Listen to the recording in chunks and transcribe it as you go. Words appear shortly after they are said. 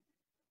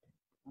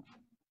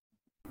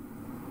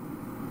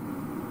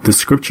The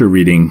scripture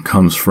reading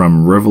comes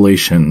from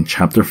Revelation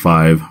chapter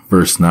 5,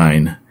 verse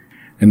 9.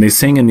 And they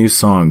sang a new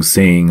song,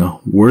 saying,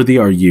 Worthy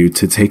are you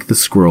to take the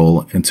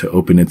scroll and to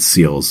open its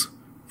seals.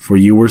 For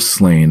you were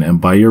slain, and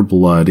by your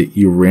blood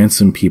you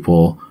ransomed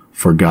people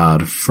for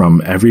God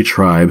from every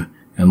tribe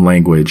and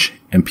language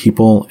and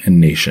people and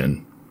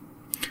nation.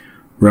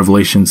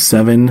 Revelation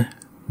 7,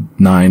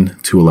 9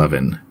 to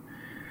 11.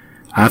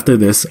 After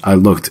this I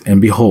looked,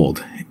 and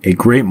behold, a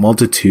great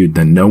multitude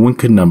that no one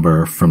could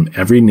number, from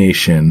every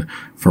nation,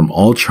 from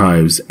all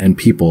tribes and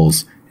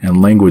peoples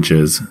and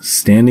languages,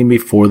 standing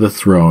before the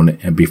throne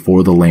and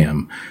before the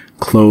Lamb,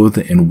 clothed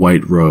in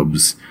white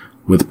robes,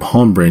 with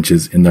palm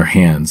branches in their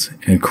hands,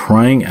 and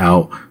crying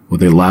out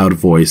with a loud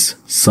voice,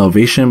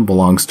 Salvation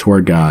belongs to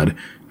our God,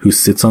 who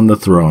sits on the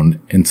throne,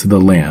 and to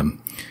the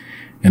Lamb.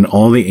 And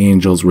all the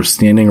angels were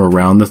standing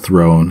around the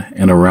throne,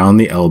 and around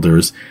the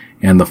elders,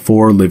 and the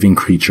 4 living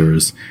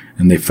creatures,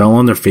 and they fell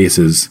on their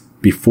faces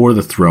before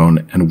the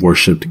throne and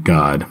worshipped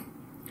God.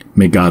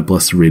 May God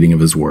bless the reading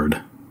of his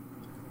word.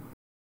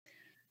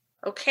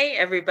 Okay,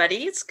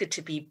 everybody, it's good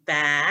to be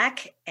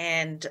back.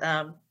 And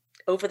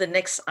over the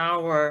next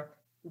hour,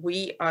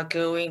 we are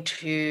going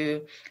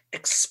to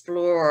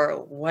explore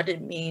what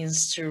it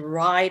means to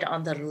ride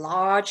on the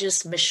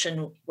largest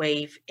mission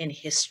wave in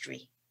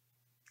history.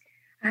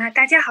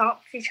 大家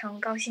好，非常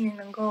高兴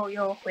能够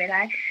又回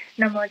来。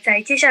那么在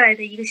接下来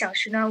的1个小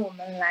时呢，我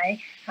们来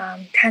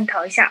探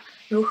讨一下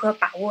如何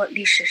把握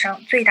历史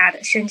上最大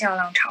的宣教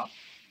浪潮。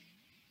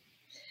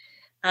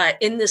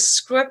In the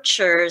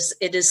scriptures,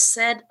 it is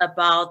said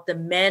about the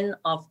men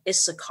of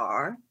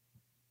Issachar.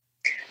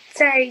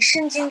 在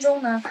圣经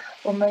中呢，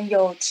我们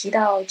有提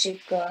到这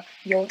个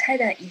犹太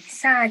的以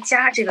撒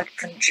迦这个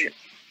分支。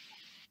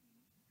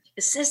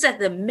It says that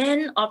the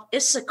men of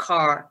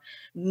Issachar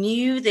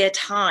knew their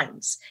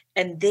times,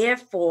 and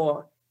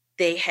therefore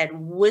they had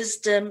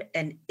wisdom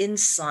and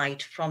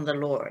insight from the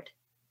Lord.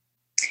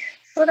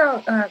 说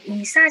到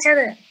以撒迦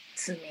的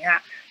子民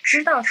啊，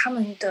知道他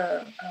们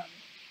的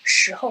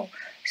时候，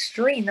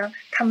所以呢，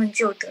他们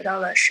就得到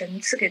了神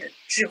赐给的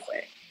智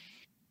慧。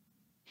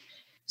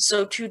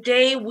So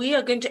today we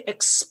are going to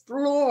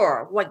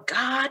explore what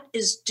God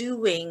is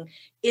doing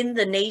in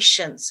the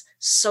nations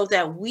so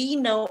that we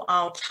know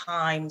our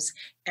times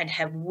and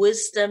have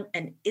wisdom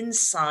and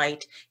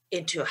insight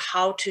into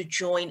how to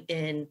join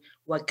in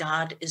what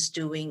God is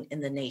doing in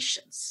the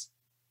nations.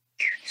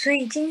 所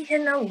以今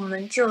天呢，我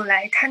们就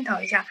来探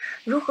讨一下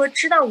如何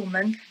知道我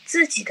们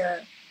自己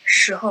的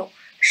时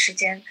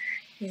间，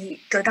以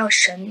得到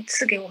神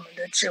赐给我们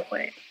的智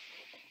慧。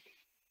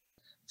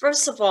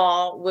First of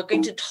all, we're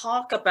going to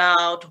talk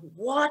about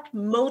what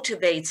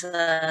motivates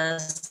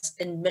us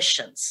in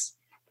missions.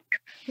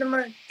 那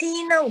么第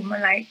一呢，我们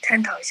来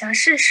探讨一下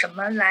是什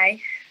么来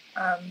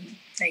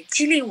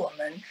激励我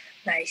们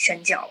来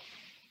宣教。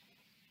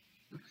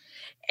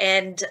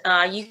And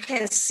you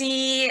can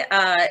see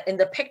in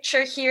the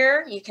picture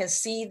here, you can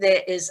see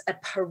there is a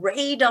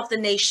parade of the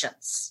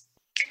nations.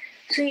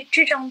 所以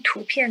这张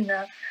图片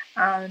呢，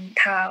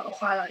他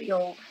画了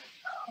有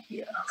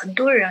很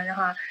多人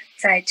哈，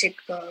在这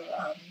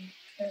个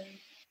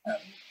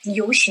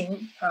游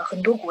行，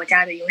很多国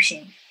家的游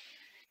行。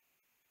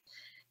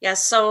Yeah,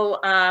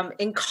 so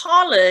in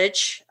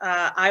college,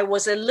 I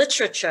was a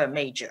literature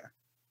major.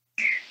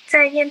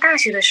 在念大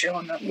学的时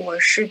候呢，我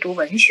是读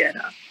文学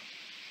的。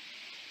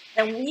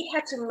And we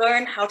had to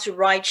learn how to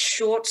write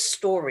short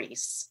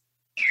stories.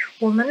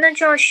 我们呢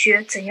就要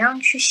学怎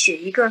样去写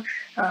一个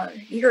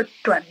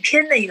短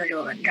篇的一个这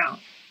个文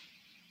章。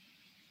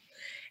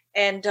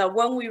And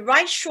when we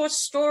write short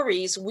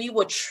stories, we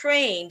were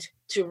trained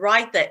to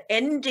write the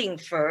ending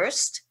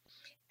first,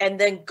 and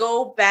then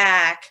go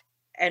back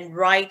and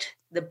write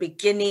the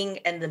beginning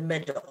and the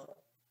middle.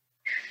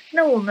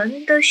 那我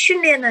们的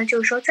训练呢，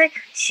就是说在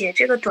写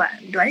这个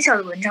短小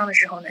的文章的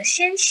时候呢，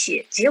先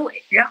写结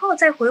尾，然后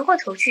再回过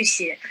头去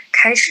写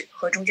开始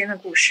和中间的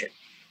故事。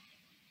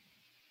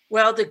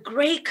Well, the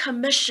Great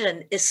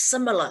Commission is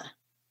similar.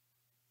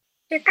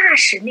 这大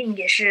使命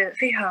也是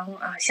非常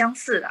相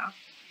似的。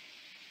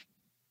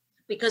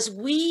Because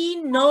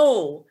we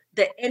know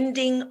the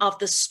ending of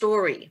the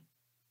story.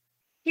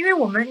 因为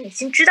我们已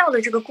经知道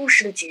了这个故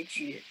事的结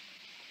局。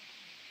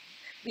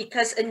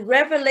Because in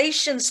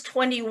Revelations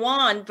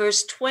 21,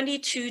 verse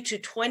 22 to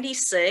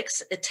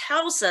 26, it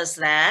tells us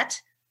that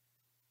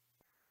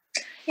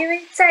因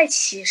为在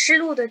启示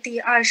录的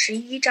第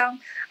21章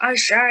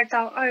22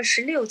到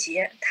26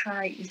节，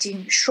他已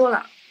经说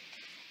了。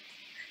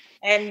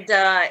And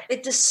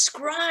it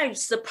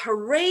describes the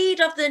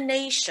parade of the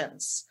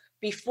nations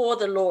before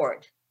the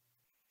Lord.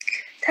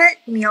 他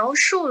描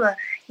述了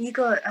一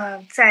个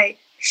在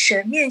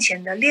神面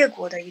前的列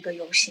国的一个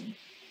游行。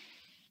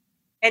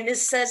And it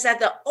says that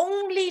the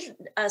only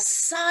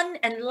sun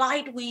and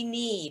light we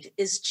need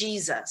is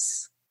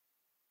Jesus.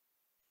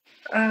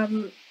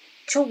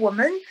 就我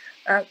们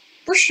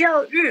不需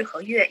要日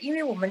和月，因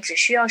为我们只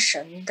需要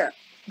神的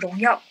荣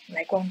耀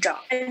来光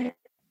照。And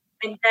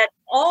that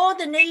all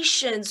the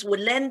nations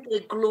would lend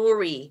their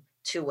glory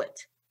to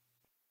it.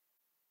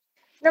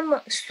 那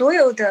么所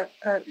有的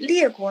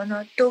列国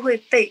呢，都会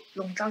被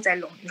笼罩在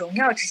荣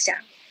耀之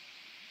下。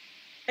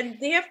And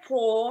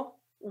therefore,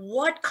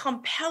 what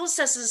compels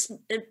us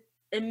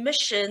in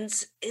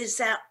missions is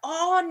that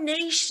all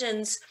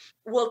nations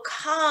will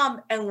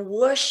come and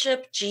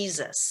worship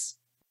Jesus.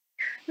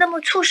 那么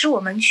促使我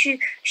们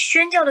去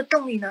宣教的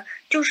动力呢，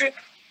就是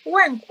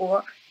万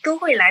国都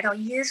会来到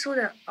耶稣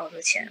的宝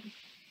座前。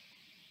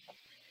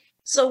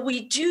So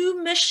we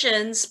do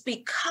missions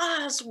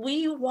because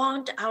we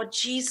want our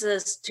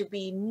Jesus to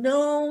be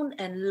known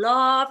and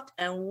loved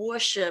and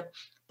worshiped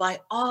by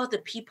all the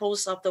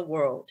peoples of the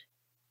world.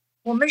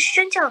 我们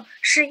宣教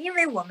是因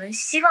为我们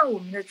希望我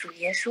们的主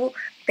耶稣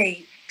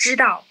被知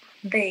道、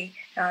被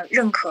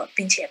认可，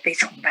并且被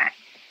崇拜。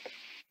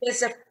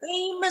There's a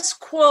famous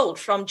quote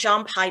from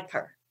John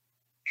Piper.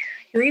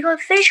 有一个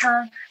非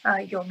常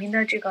有名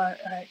的这个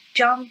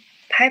John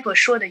Piper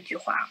说的一句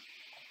话。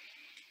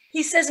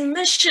He says,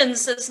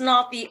 missions is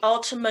not the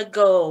ultimate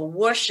goal,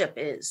 worship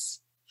is.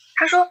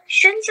 他说，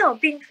宣教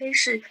并非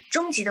是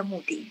终极的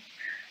目的，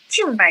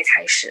敬拜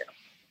才是。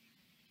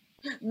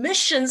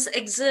Missions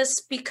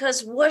exist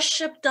because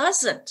worship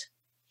doesn't.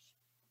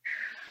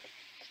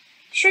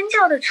 宣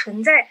教的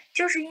存在，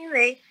就是因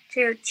为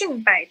这个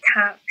敬拜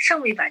它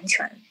尚未完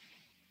全。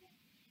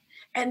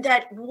And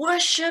that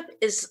worship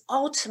is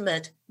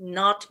ultimate,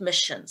 not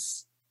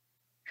missions.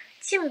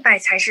 敬拜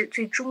才是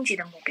最终极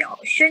的目标，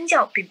宣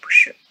教并不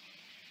是。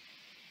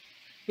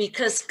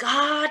Because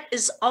God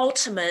is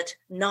ultimate,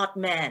 not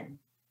man.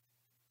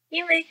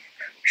 因为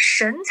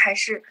神才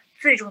是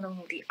最终的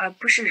目的，而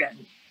不是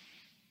人。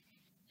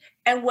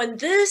And when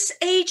this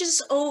age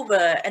is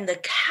over and the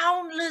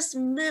countless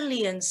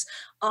millions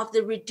of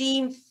the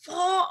redeemed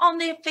fall on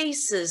their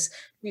faces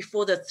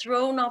before the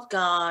throne of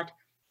God,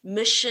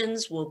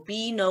 missions will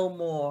be no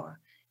more.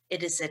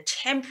 It is a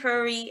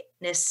temporary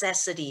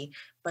necessity,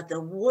 but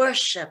the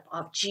worship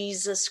of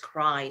Jesus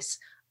Christ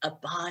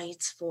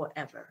abides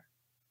forever.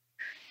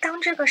 当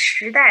这个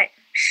世代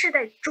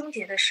终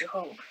结的时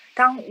候，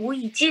当无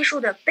以计数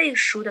的被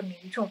赎的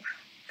民众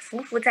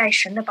匍匐在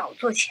神的宝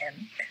座前，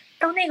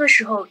到那个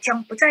时候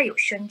将不再有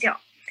宣教，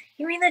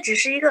因为那只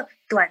是一个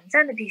短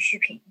暂的必需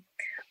品，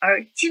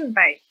而敬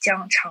拜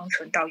将长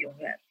存到永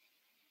远。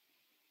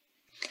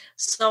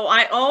So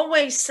I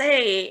always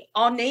say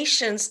All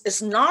Nations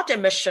is not a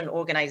mission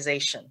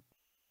organization.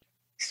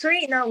 所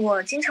以呢，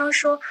我经常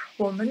说，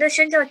我们的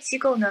宣教机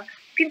构呢，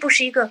并不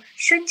是一个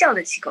宣教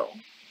的机构。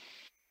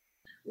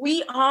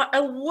We are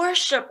a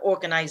worship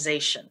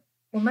organization.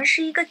 我们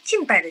是一个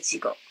敬拜的机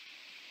构。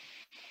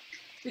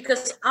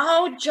Because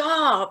our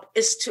job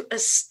is to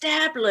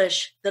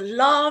establish the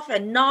love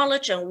and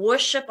knowledge and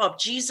worship of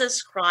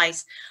Jesus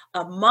Christ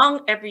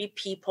among every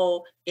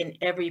people in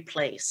every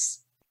place.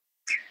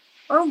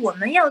 而我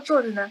们要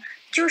做的呢，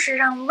就是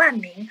让万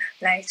民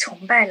来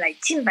崇拜、来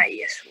敬拜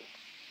耶稣。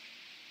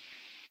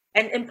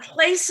And in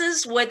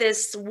places where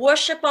there's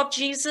worship of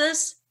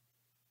Jesus,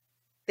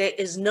 there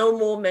is no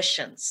more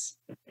missions.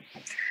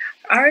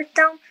 而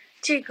当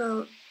这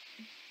个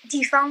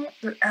地方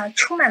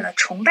充满了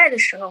崇拜的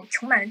时候，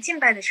充满了敬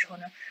拜的时候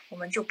呢，我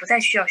们就不再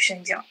需要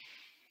宣教。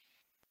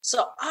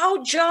So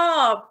our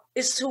job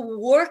is to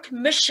work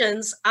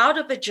missions out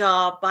of a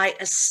job by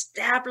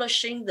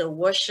establishing the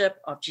worship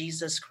of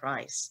Jesus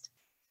Christ.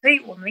 所以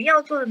我们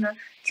要做的呢，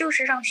就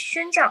是让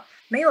宣教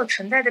没有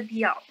存在的必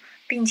要，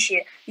并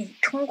且以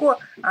通过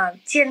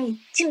建立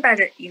敬拜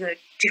的一个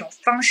这种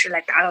方式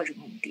来达到这个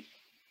目的。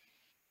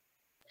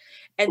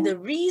And the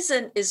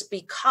reason is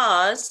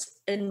because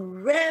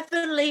in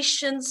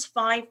Revelations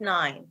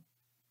 5:9.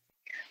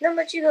 那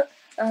么这个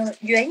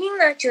原因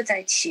呢，就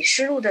在启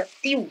示录的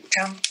第5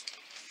章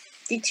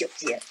第9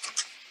节。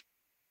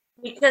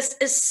Because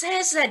it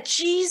says that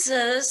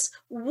Jesus,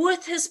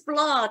 with his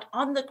blood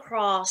on the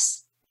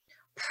cross,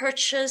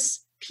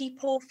 purchased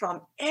people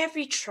from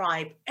every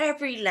tribe,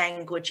 every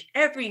language,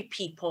 every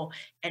people,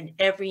 and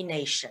every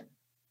nation.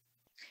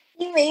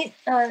 因为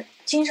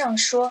经上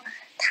说，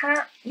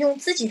他用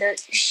自己的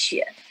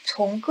血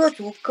从各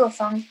族、各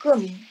方、各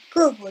民、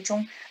各国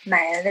中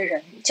买来的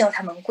人，叫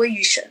他们归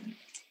于神。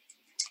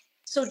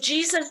So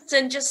Jesus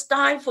didn't just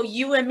die for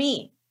you and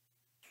me.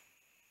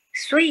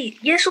 所以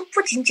耶稣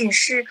不仅仅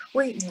是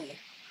为你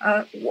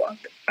我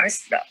而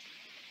死的，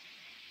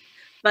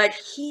 but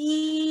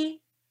he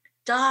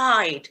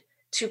died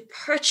to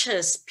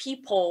purchase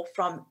people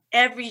from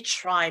every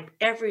tribe,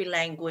 every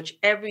language,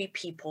 every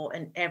people,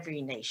 and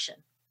every nation.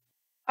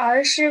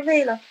 而是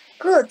为了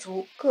各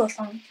族、各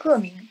方、各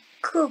民、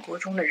各国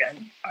中的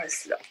人而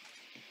死的。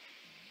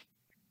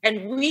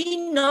And we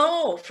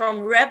know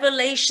from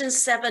Revelation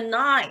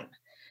 7:9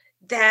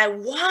 that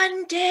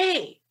one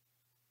day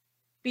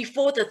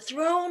before the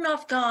throne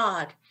of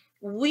God,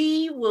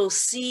 we will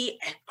see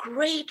a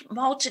great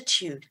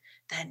multitude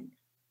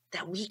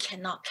that we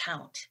cannot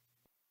count.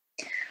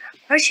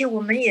 而且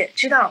我们也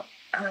知道，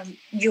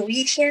有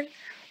一天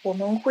我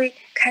们会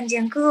看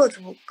见各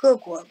族、各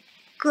国、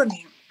各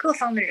民、各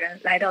方的人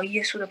来到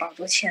耶稣的宝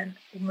座前，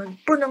我们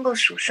不能够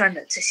数算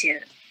的这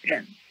些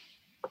人。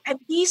And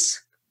these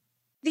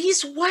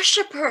These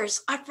worshipers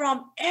are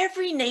from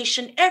every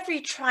nation, every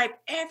tribe,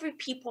 every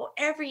people,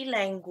 every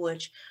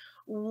language,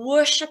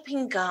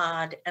 worshiping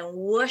God and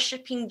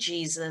worshiping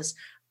Jesus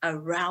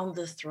around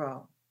the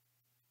throne.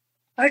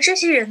 而这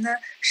些人呢，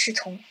是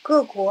从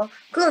各国、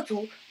各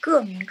族、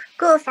各民、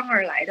各方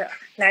而来的，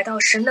来到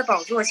神的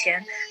宝座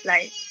前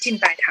来敬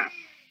拜他。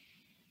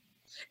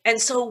And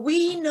so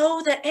we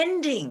know the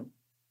ending.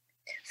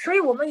 所以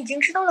我们已经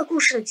知道了故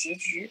事的结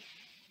局。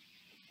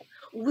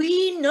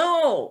We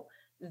know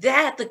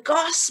that the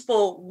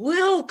gospel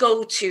will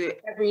go to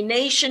every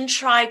nation,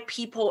 tribe,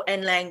 people,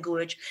 and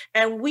language.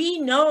 And we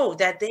know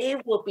that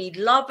they will be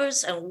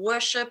lovers and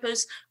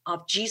worshipers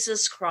of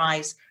Jesus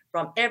Christ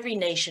from every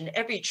nation,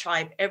 every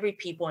tribe, every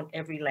people, and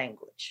every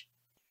language.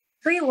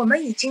 所以我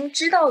们已经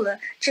知道了，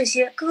这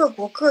些各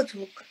国、各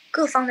族、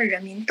各方的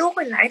人民都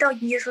会来到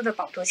耶稣的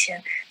宝座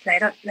前，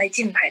来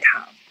敬拜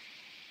他。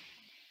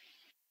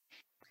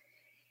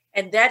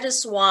And that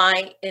is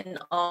why in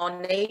all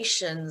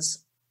nations,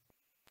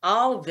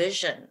 our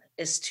vision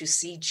is to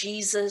see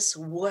Jesus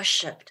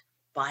worshipped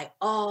by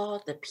all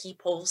the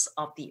peoples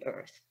of the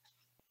earth.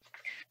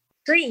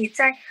 所以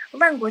在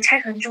万国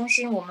拆团中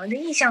心，我们的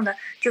意向呢，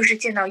就是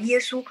见到耶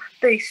稣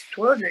被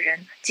所有的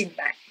人敬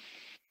拜。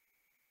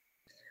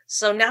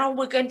So now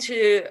we're going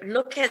to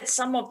look at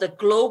some of the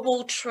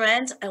global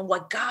trends and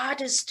what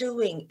God is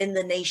doing in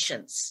the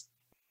nations.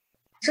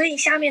 所以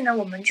下面呢，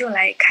我们就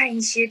来看一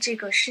些这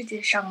个世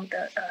界上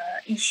的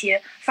一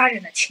些发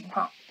展的情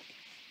况。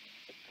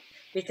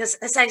Because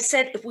as I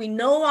said, if we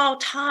know our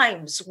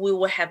times, we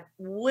will have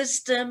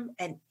wisdom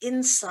and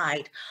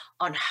insight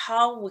on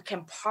how we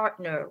can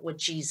partner with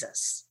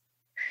Jesus.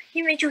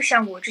 因为就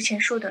像我之前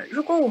说的，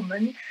如果我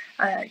们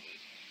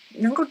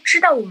能够知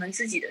道我们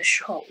自己的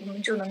时候，我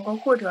们就能够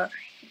获得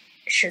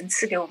神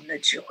赐给我们的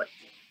智慧。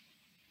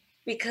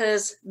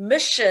Because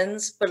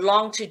missions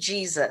belong to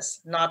Jesus,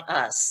 not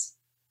us.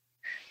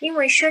 因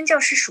为宣教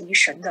是属于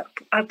神的，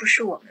而不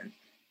是我们。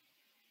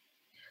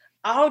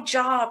Our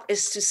job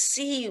is to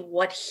see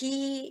what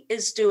he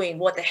is doing,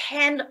 what the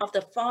hand of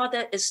the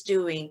Father is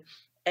doing,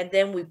 and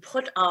then we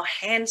put our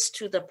hands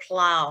to the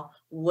plow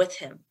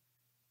with him.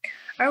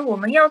 而我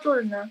们要做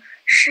的呢，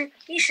是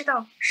意识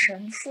到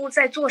神父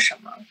在做什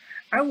么，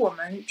而我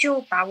们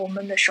就把我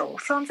们的手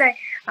放在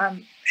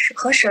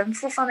和神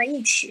父放在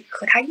一起，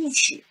和他一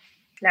起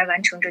来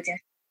完成这件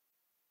事。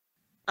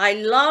I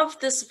love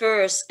this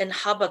verse in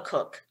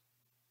Habakkuk.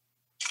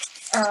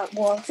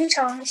 我非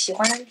常喜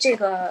欢这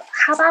个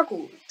哈巴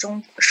谷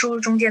书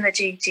中间的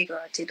这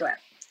段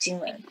经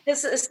文。It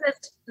says,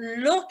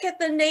 "Look at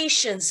the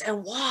nations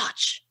and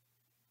watch."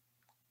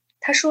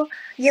 他说：“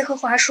耶和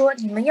华说，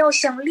你们要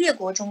向列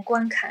国中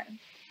观看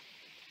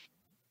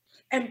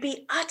and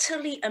be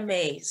utterly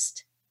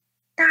amazed.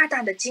 大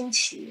大的惊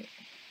奇。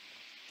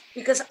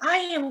Because I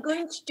am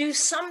going to do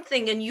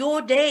something in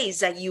your days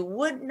that you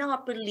would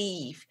not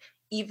believe,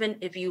 even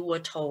if you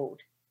were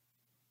told."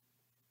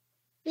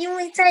 因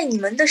为在你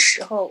们的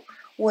时候，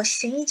我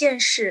行一件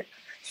事，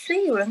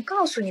虽有人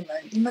告诉你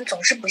们，你们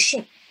总是不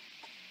信。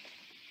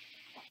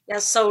Yeah,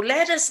 so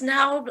let us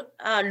now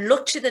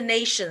look to the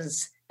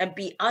nations and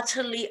be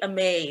utterly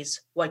amazed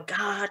what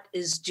God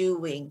is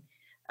doing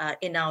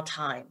in our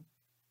time.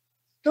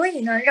 所以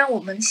呢，让我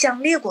们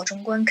向列国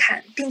中观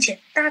看，并且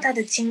大大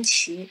的惊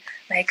奇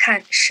来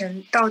看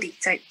神到底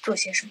在做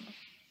些什么。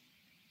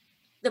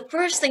The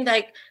first thing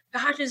that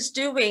God is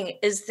doing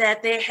is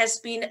that there has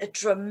been a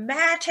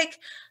dramatic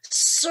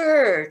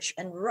surge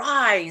and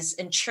rise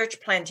in church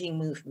planting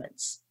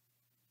movements.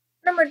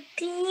 那么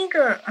第一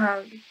个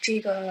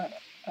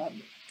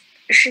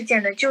事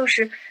件呢，就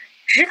是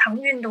植堂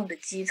运动的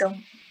激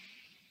增。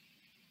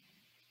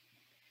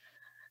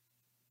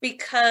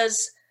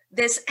Because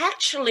there's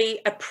actually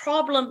a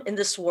problem in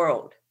this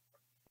world.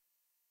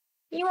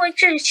 因为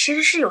这其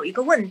实是有一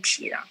个问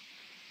题的。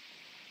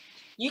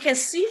You can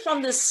see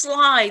from the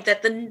slide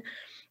that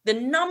the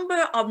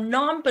number of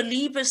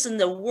non-believers in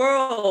the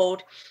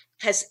world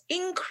has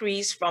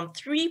increased from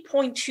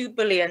 3.2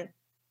 billion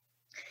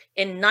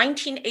in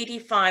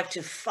 1985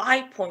 to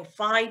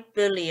 5.5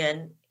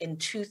 billion in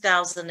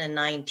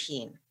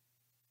 2019.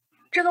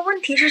 这个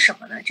问题是什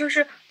么呢？就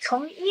是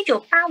从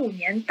1985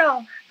年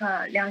到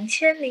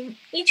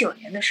2019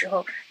年的时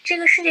候，这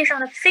个世界上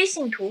的非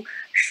信徒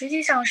实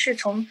际上是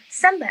从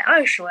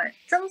320万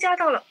增加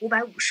到了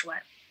550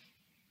万。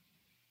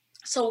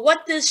So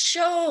what this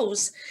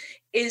shows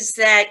is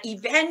that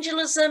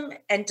evangelism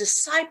and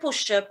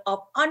discipleship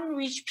of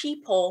unreached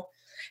people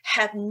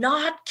have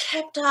not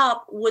kept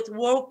up with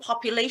world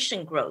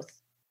population growth.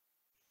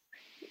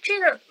 这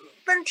个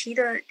问题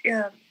的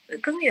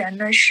根源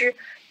呢，是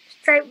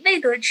在未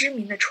得之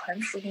民的传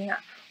福音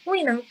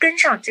未能跟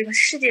上这个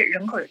世界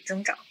人口的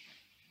增长。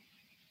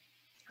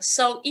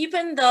So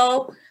even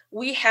though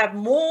we have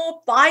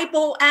more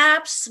Bible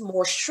apps,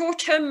 more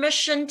short-term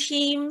mission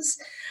teams,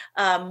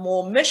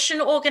 more mission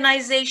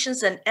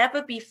organizations than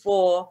ever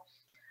before,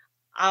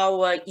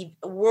 our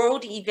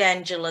world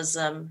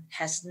evangelism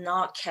has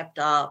not kept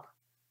up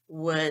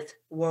with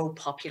world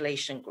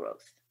population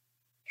growth.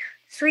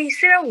 所以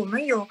虽然我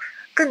们有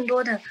更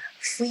多的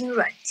福音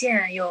软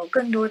件，有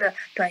更多的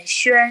短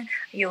宣，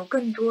有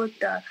更多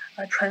的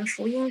传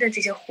福音的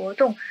这些活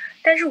动，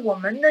但是我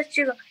们的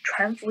这个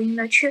传福音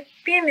呢，却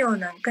并没有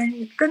能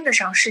跟得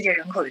上世界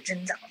人口的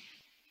增长。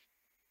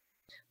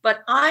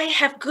But I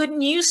have good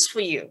news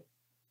for you.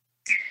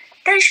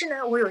 但是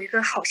呢，我有一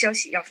个好消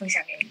息要分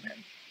享给你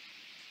们。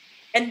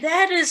And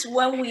that is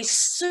when we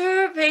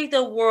survey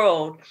the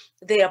world,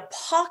 there are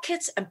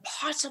pockets and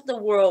parts of the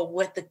world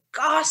where the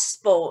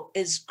gospel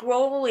is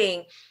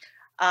growing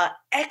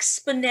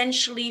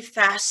exponentially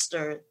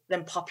faster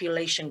than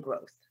population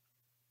growth.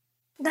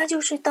 那就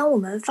是当我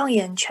们放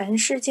眼全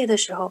世界的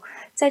时候，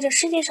在这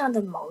世界上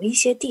的某一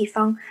些地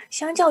方，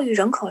相较于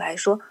人口来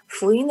说，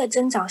福音的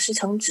增长是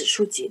呈指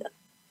数级的。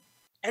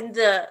And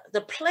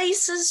the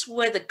places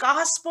where the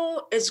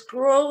gospel is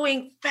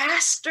growing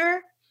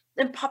faster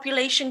than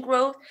population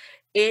growth,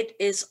 it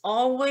is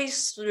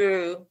always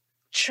through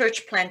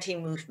church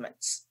planting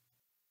movements.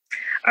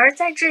 而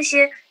在这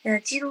些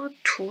基督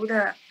徒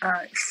的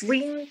福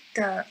音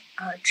的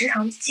职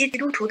堂基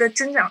督徒的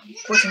增长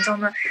过程中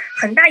呢，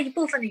很大一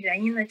部分的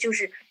原因呢，就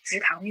是职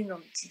堂运动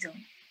的激增。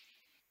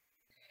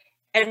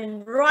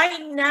And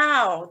right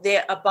now,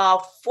 there are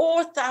about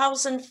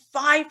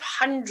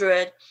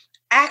 4,500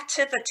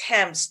 active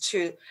attempts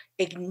to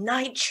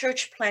ignite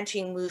church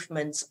planting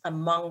movements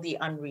among the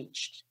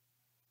unreached.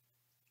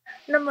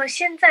 那么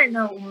现在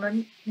呢，我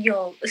们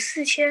有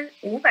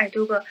4500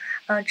多个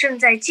正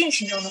在进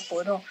行中的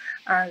活动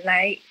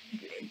来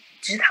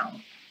职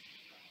堂。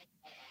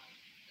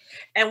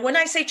And when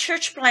I say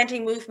church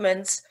planting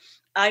movements,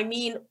 I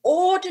mean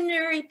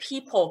ordinary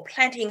people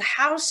planting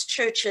house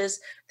churches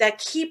that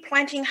keep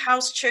planting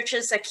house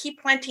churches, that keep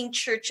planting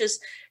churches,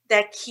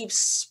 that keep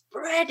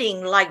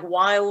spreading like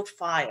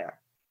wildfire.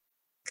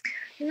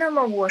 那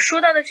么我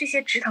说到的这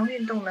些职堂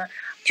运动呢，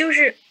就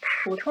是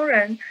普通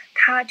人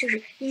他就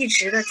是一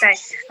直的在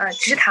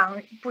职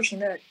堂不停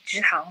的职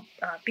堂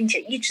并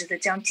且一直的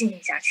这样进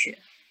行下去。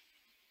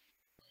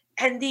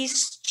And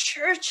these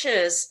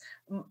churches,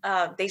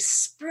 they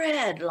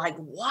spread like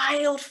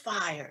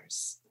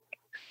wildfires.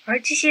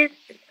 而这些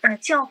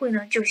教会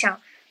呢，就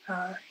像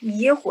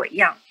野火一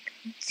样，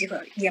这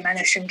个野蛮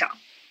的生长。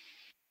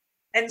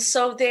And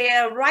so there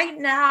are right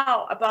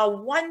now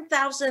about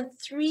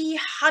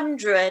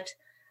 1,300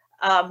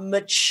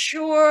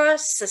 mature,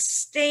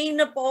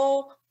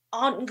 sustainable,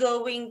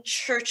 ongoing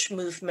church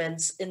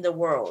movements in the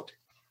world.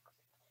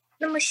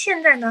 那么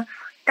现在呢，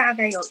大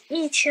概有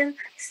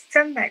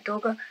1300多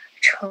个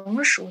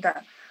成熟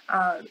的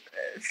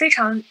非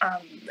常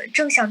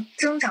正向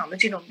增长的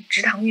这种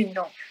职堂运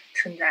动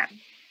存在。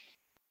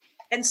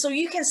And so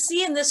you can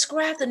see in this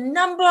graph, the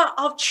number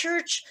of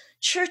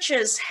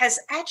churches has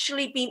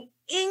actually been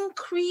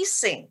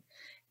increasing.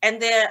 And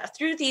there,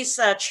 through these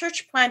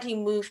church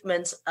planting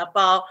movements,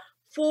 about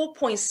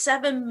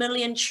 4.7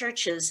 million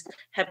churches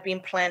have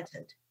been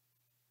planted.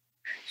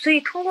 所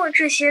以通过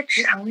这些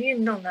职堂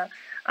运动呢，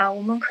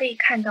我们可以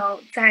看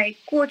到，在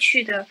过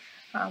去的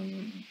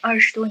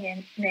20多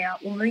年内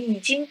我们已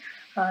经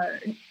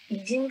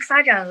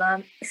发展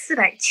了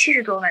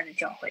470多万的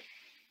教会。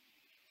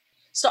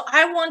So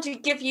I want to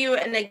give you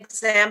an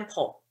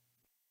example.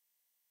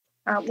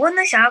 我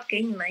呢想要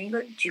给你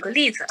们举个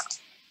例子。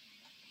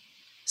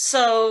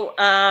So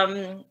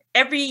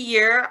every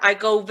year I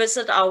go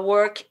visit our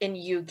work in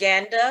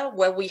Uganda,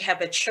 where we have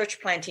a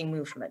church planting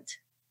movement.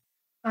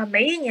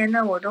 每一年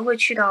呢，我都会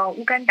去到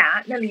乌干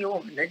达，那里有我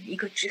们的一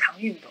个职堂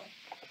运动。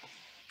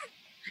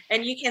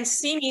And you can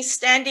see me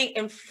standing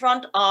in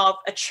front of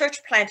a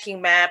church planting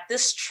map.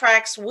 This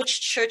tracks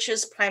which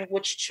churches plant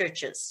which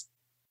churches.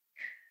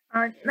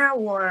 那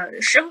我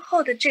身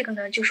后的这个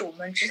呢，就是我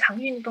们职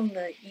堂运动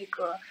的一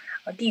个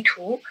地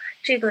图。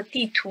这个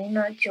地图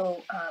呢，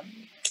就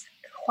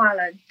画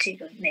了这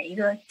个每一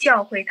个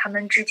教会他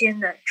们之间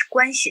的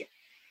关系。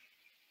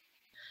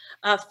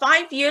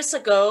5 years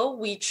ago,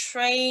 we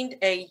trained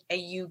a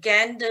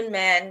Ugandan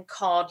man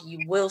called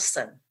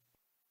Wilson.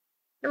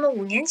 那么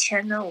5年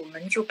前呢，我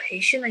们就培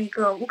训了一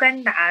个乌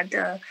干达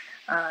的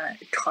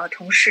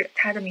同事，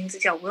他的名字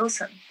叫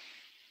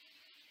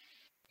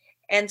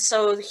Wilson。And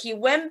so he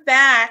went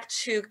back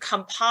to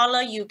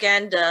Kampala,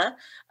 Uganda,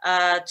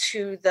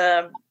 to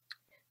the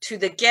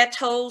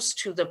ghettos,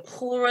 to the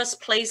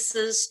poorest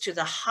places, to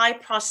the high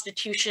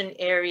prostitution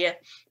area,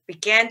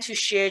 began to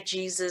share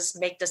Jesus,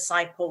 make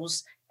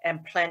disciples,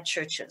 and plant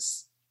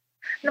churches.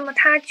 那么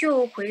他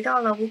就回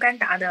到了乌干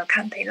达的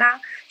坎培拉，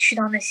去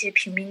到那些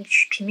贫民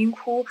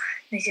窟，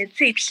那些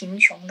最贫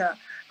穷的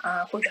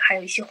或者还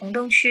有一些红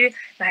灯区，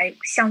来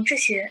向这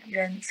些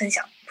人分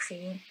享福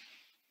音。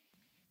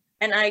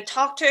And I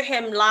talked to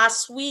him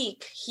last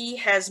week. He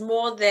has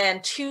more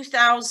than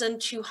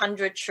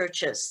 2,200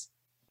 churches.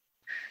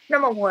 那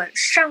么我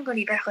上个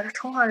礼拜和他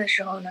通话的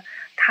时候呢，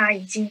他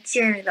已经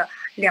建立了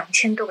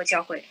2000多个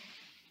教会。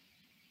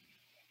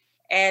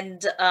And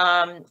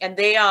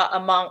they are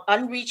among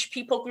unreached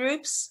people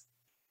groups.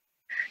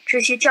 这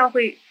些教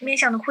会面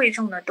向的会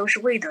众呢，都是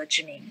未得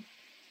之民。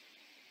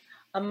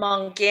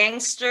Among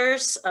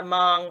gangsters,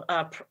 among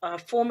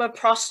former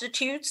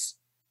prostitutes.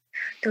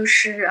 都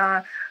是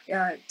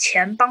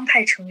前帮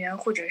派成员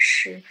或者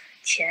是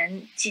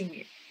前妓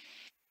女。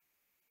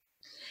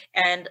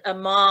And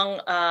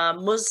among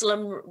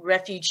Muslim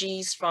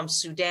refugees from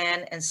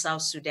Sudan and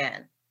South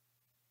Sudan.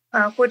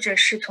 或者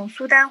是从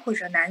苏丹或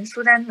者南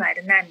苏丹来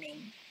的难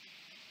民。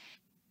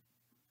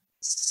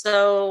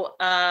So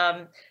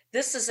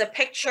this is a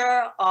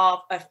picture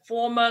of a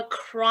former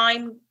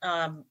crime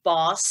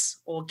boss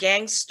or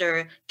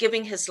gangster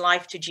giving his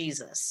life to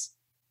Jesus.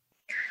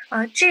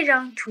 这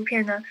张图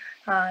片呢，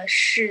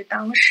是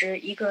当时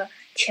一个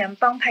前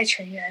帮派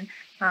成员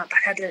把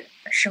他的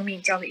生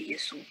命交给耶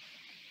稣。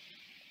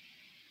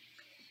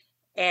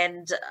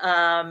And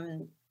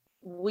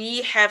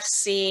we have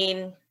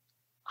seen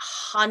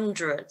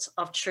hundreds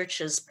of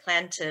churches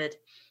planted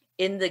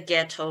in the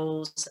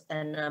ghettos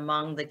and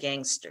among the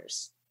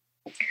gangsters.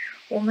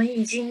 我们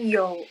已经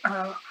有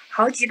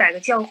好几百个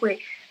教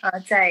会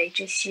在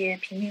这些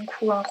贫民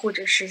窟或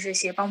者是这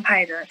些帮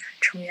派的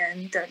成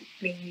员的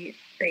领域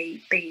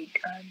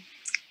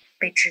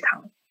被植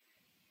堂。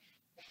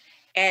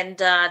And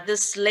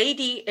this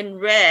lady in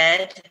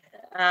red,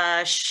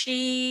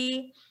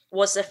 she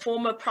was a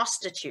former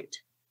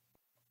prostitute.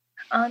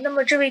 那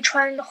么这位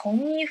穿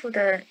红衣服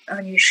的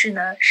女士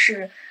呢，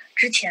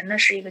之前呢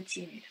是一个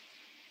妓女。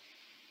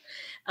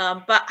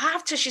But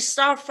after she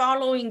started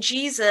following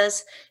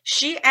Jesus,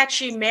 she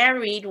actually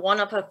married one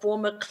of her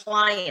former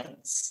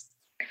clients.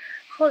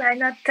 后来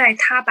呢，在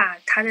她把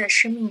她的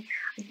生命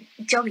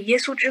交给耶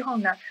稣之后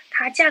呢，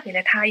她嫁给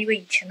了她一位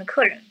以前的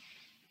客人。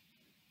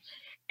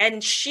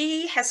And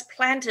she has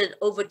planted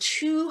over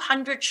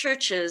 200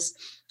 churches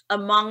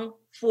among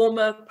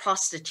former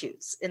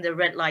prostitutes in the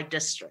red light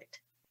district.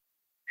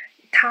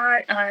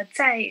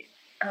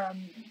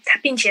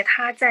 并且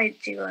他在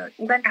这个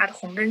乌干达的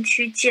红灯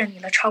区建立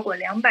了超过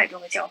200多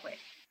个教会。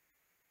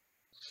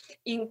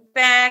In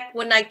fact,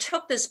 when I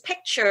took this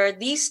picture,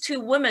 these two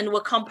women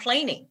were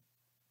complaining.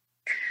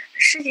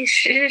 实际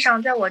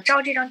上，在我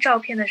照这张照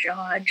片的时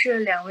候这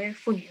2位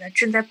妇女呢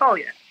正在抱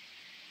怨。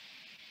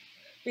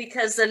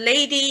Because the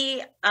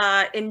lady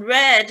in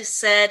red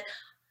said,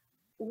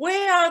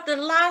 "Where are the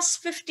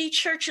last 50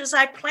 churches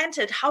I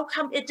planted? How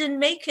come it didn't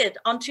make it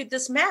onto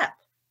this map?"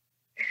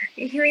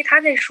 因为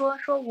他在说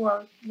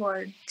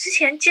我之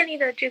前建立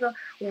的这个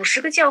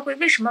50个教会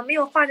为什么没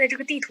有画在这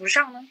个地图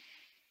上呢？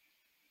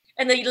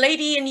 And the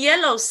lady in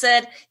yellow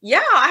said,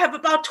 "Yeah, I have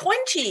about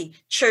 20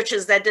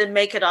 churches that didn't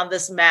make it on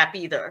this map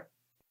either."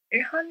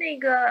 然后那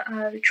个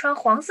穿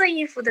黄色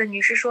衣服的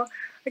女士说，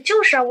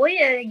就是我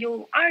也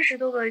有20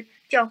多个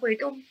教会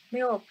都没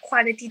有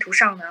画在地图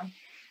上呢。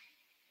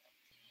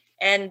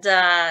And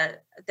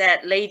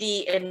that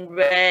lady in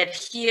red,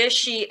 here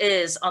she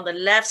is on the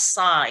left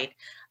side,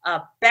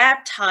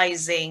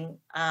 baptizing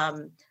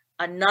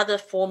another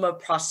former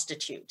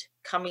prostitute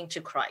coming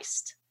to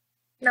Christ.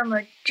 那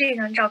么这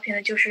张照片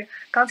呢，就是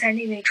刚才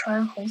那位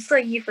穿红色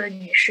衣服的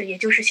女士，也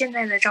就是现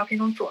在的照片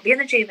中左边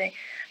的这位，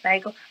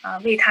来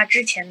为她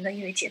之前的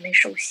一位姐妹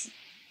受洗。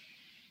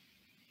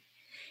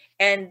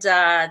And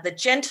the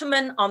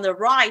gentleman on the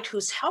right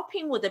who's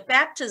helping with the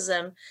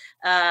baptism,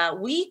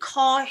 we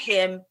call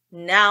him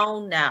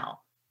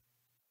Now.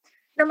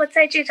 那么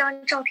在这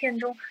张照片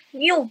中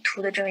右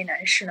图的这位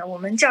男士呢，我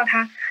们叫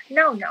他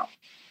Now.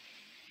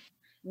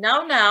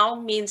 Now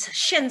means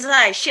现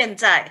在.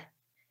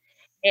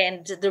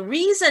 And the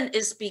reason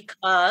is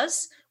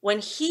because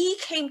when he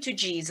came to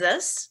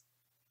Jesus,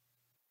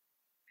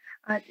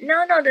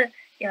 Now 的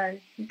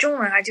中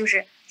文就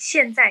是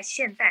现在。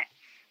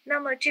那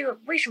么这个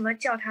为什么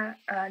叫他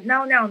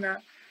Now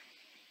呢？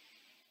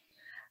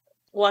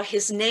 Well,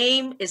 his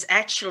name is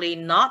actually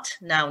not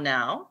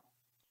Now.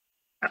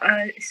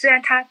 虽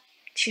然他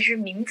其实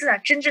名字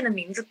真正的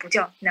名字不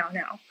叫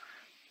Now.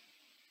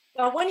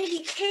 But when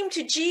he came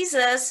to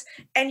Jesus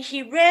and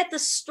he read the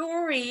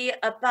story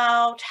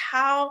about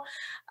how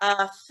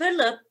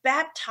Philip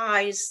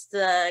baptized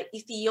the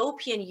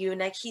Ethiopian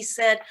eunuch, he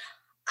said,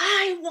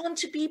 "I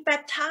want to be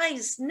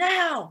baptized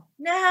now.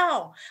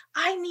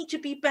 I need to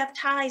be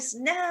baptized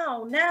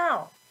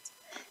now."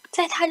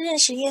 在他认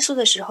识耶稣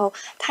的时候，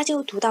他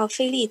就读到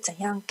腓力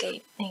怎样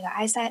给那个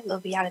埃塞俄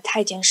比亚的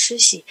太监施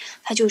洗，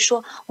他就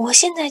说：“我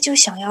现在就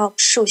想要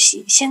受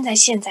洗，现在，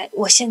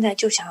我现在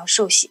就想要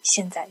受洗，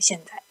现在。”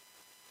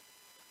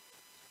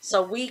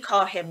 So we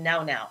call him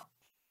Now.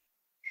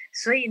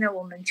 所以呢，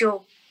我们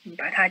就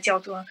把它叫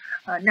做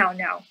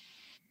Now.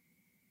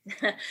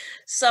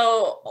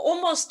 So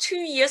almost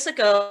 2 years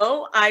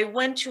ago, I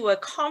went to a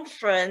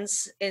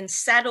conference in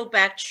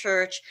Saddleback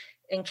Church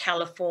in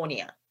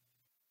California.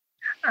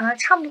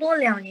 差不多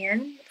2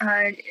年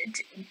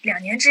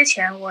之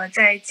前，我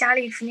在加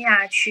利福尼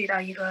亚去到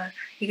一个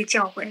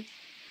教会。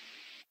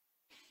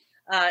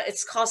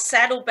It's called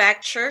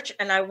Saddleback Church,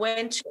 and I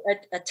went to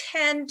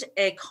attend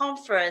a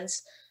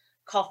conference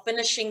called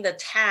Finishing the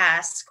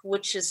Task,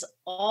 which is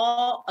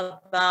all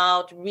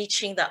about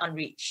reaching the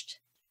unreached.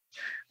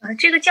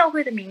 这个教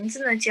会的名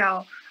字呢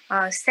叫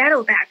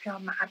Saddleback， 叫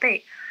马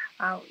背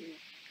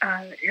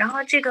然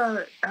后这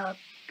个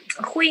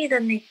会议的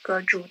那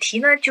个主题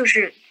呢就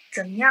是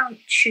怎么样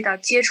去到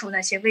接触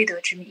那些未得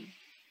之民。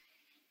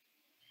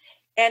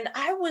And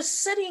I was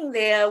sitting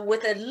there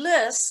with a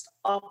list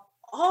of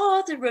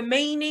all the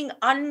remaining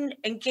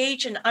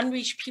unengaged and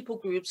unreached people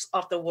groups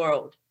of the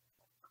world.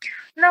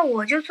 那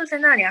我就坐在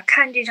那里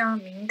看这张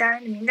名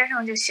单，名单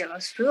上就写了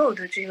所有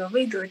的这个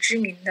未得之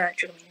民的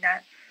这个名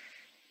单。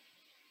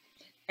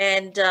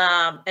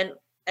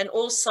And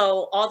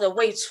also all the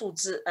未触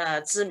之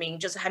民，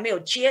就是还没有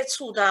接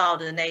触到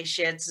的那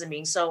些之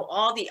民。So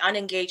all the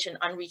unengaged and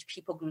unreached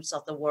people groups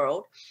of the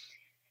world.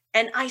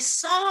 And I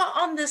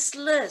saw on this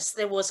list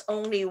there was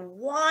only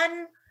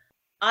one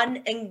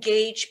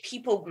unengaged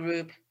people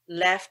group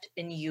left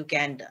in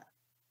Uganda.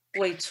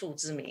 未触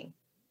之民。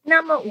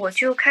那么我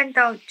就看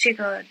到这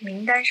个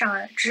名单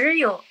上只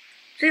有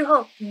最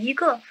后一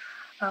个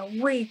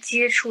未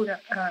接触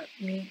的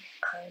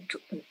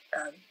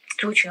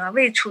族群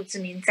未触之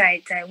民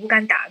在乌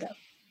干达的。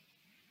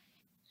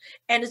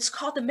And it's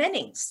called the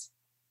Mennings.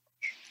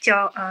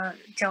 叫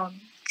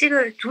这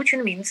个族群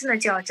的名字呢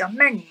叫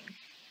曼宁。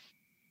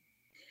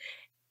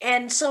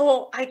And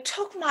so I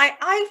took my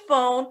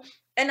iPhone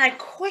and I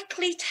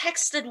quickly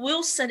texted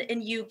Wilson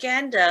in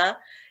Uganda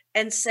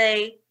and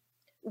say,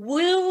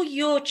 will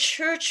your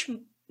church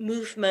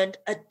movement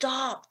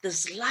adopt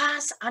this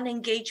last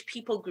unengaged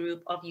people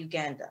group of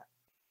Uganda?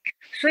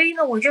 所以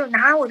呢，我就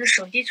拿我的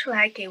手机出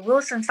来给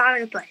Wilson 发了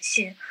个短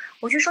信，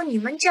我就说你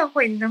们教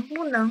会能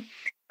不能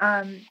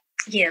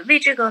也为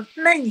这个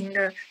曼宁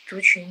的族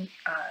群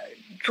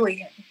做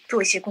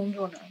一些工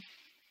作呢？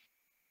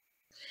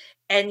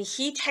 And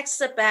he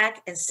texted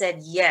back and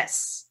said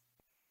yes.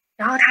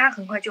 然后他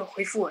很快就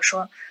回复我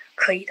说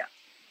可以的。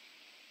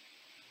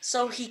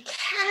So he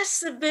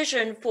cast a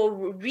vision for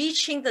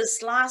reaching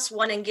this last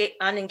one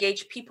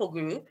unengaged people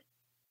group.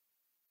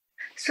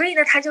 所以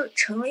呢，他就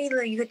成为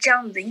了一个这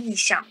样子的意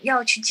向，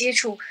要去接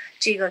触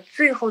这个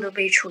最后的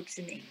未触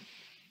之民。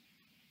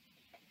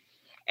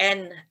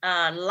And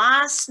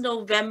last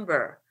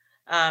November,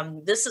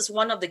 this is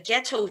one of the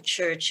ghetto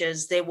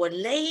churches. They were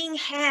laying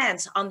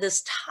hands on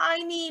this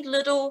tiny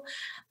little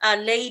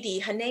lady.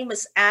 Her name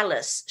is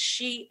Alice.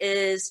 She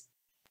is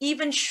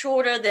even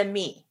shorter than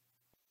me.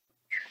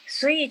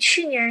 所以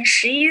去年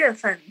11月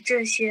份，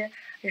这些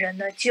人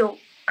呢就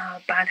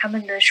把他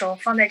们的手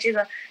放在这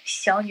个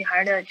小女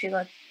孩的这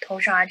个头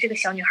上这个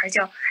小女孩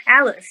叫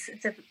Alice，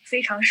 这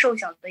非常瘦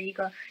小的一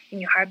个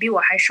女孩，比我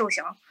还瘦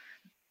小。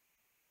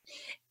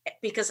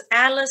Because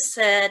Alice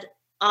said,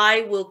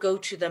 I will go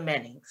to the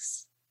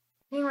Mennings.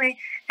 因为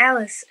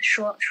Alice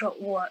说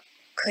我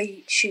可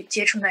以去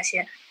接触那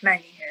些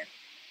曼宁人。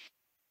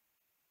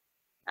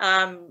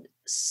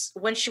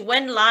When she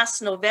went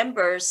last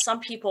November, some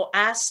people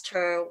asked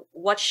her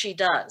what she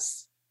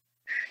does.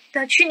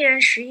 在去年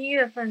11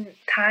月份，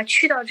她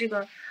去到这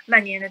个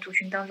曼宁人的族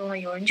群当中呢，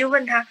有人就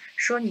问她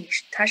说你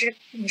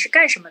是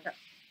干什么的？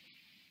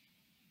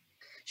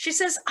 She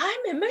says,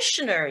 I'm a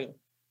missionary.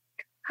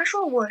 她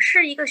说我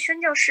是一个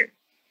宣教士。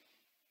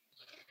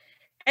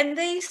And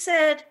they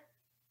said,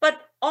 but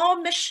all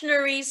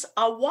missionaries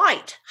are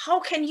white. How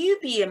can you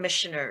be a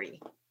missionary?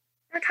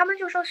 那他们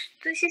就说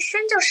这些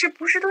宣教士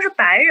不是都是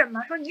白人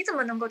吗？说你怎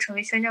么能够成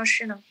为宣教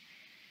士呢？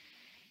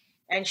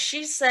 And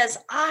she says,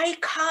 I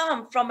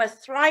come from a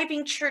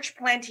thriving church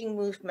planting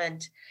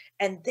movement,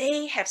 and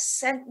they have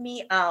sent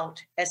me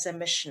out as a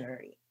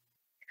missionary.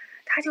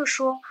 他就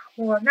说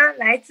我呢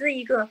来自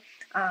一个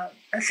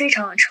非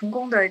常成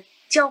功的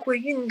教会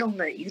运动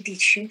的一个地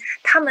区，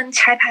他们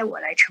差派我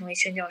来成为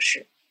宣教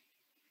士。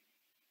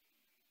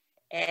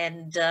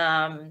And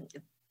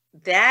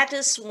that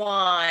is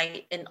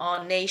why in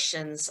all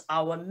nations,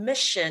 our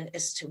mission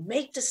is to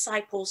make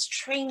disciples,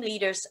 train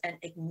leaders, and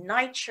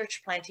ignite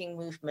church planting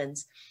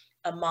movements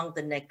among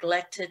the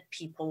neglected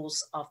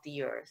peoples of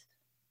the earth.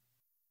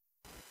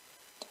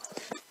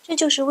 这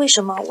就是为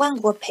什么万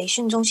国培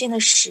训中心的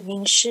使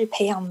命是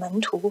培养门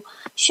徒、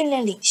训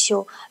练领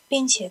袖，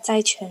并且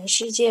在全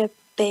世界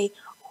被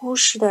忽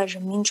视的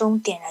人民中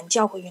点燃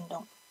教会运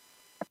动。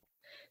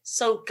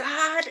So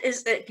God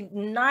is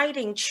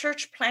igniting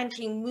church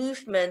planting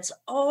movements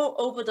all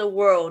over the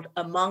world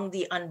among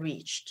the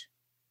unreached.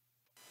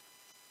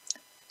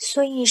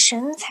 所以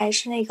神才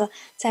是那个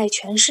在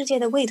全世界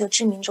的未得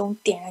之民中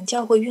点燃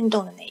教会运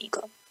动的那一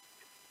个。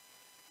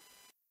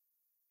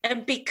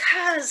And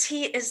because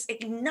he is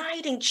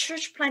igniting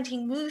church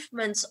planting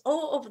movements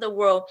all over the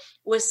world,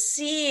 we're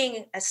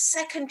seeing a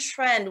second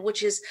trend,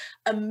 which is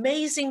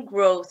amazing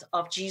growth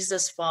of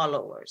Jesus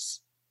followers.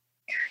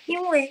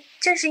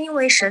 正是因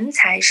为神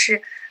才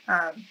是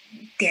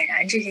点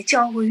燃这些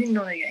教会运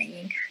动的原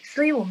因，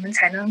所以我们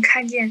才能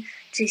看见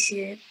这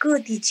些各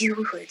地基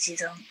督徒的激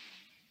增。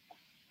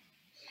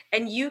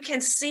And you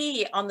can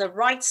see on the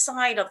right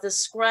side of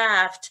this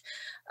graph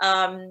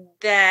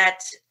that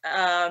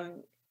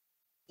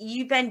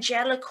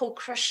evangelical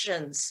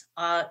Christians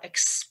are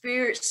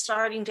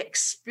starting to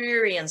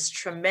experience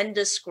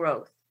tremendous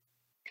growth.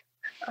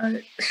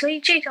 所以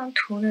这张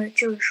图呢，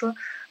就是说，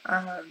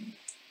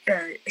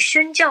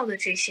宣教的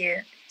这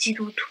些基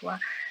督徒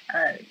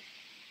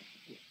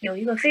有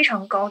一个非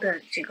常高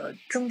的这个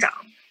增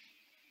长。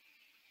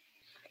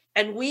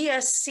And we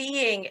are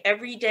seeing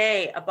every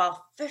day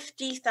about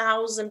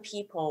 50,000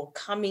 people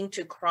coming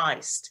to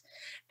Christ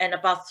and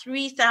about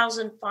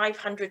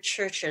 3,500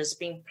 churches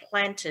being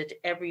planted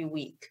every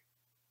week.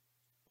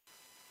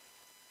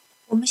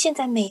 我们现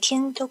在每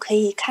天都可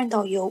以看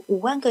到有5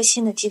万个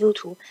新的基督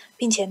徒，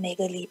并且每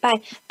个礼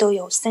拜都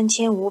有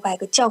3500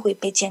个教会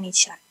被建立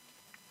起来。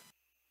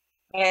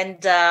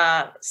And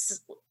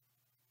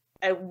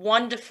a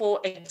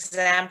wonderful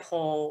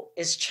example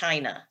is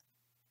China.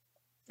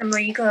 那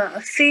么一个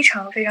非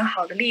常非常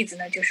好的例子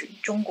呢，就是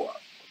中国。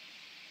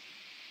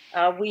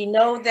We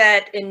know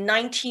that in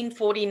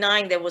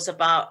 1949 there was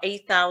about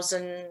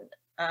 800,000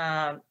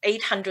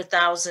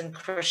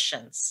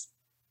 Christians.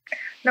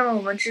 那么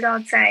我们知道，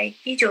在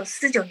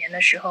1949年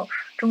的时候，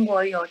中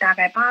国有大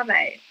概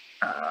80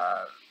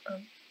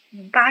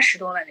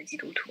多万的基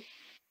督徒。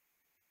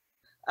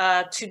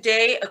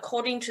Today,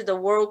 according to the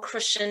World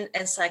Christian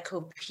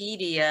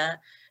Encyclopedia,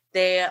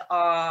 there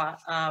are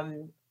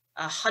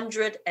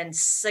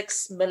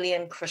 106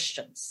 million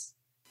Christians.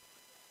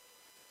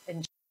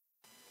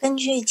 根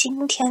据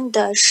今天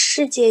的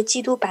世界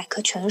基督百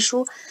科全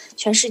书，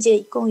全世界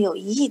一共有1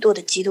亿多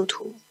的基督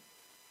徒。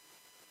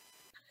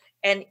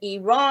And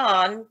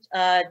Iran,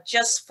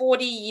 just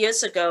 40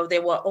 years ago,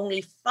 there were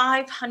only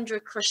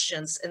 500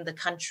 Christians in the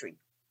country.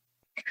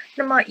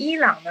 那么伊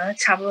朗呢，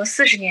差不多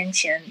40年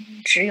前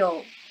只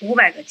有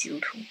500个基督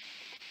徒。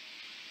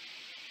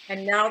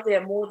And now there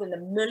are more than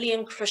 1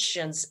 million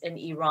Christians in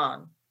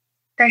Iran.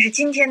 但是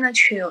今天呢，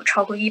却有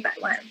超过100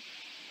万。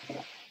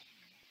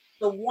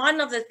So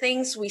one of the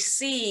things we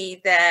see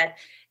that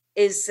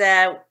is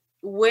that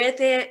where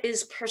there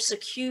is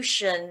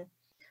persecution,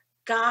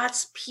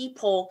 God's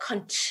people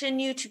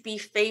continue to be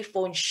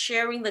faithful in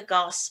sharing the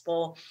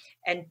gospel,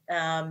 and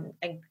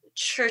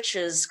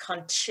churches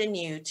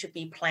continue to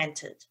be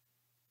planted.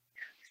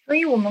 所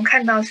以我们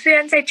看到，虽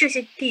然在这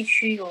些地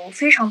区有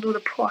非常多的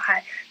迫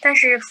害，但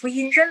是福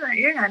音仍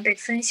然被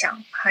分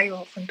享，还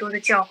有很多的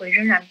教会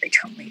仍然被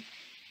成立。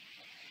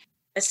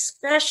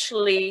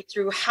Especially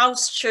through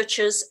house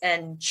churches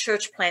and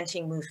church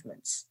planting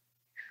movements.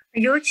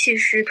 尤其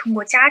是通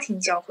过家庭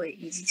教会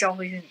以及教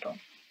会运动。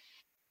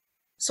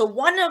So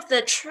one of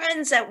the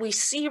trends that we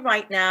see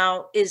right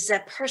now is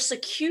that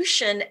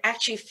persecution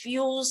actually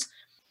fuels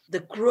the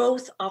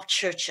growth of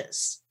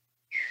churches.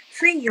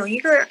 所以有一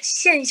个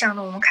现象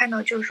呢，我们看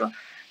到就是说，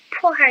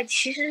迫害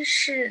其实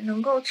是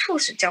能够促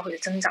使教会的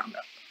增长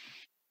的。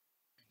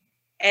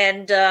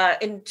And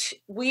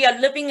we are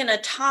living in a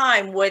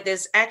time where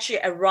there's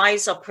actually a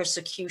rise of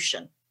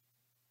persecution.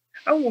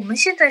 而我们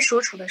现在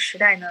所处的时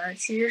代呢，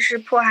其实是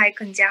迫害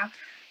更加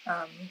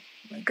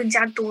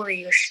多的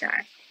一个时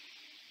代。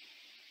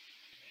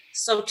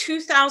So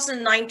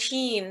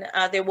 2019,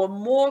 there were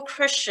more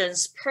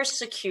Christians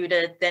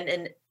persecuted than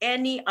in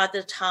any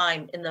other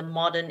time in the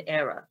modern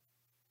era.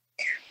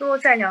 那么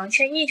在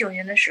2019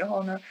年的时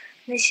候呢，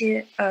那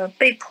些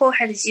被迫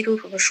害的基督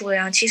徒的数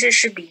量其实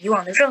是比以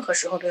往的任何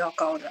时候都要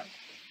高的。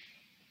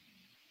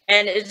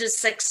And it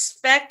is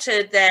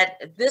expected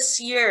that this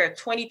year,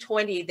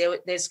 2020,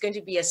 there's going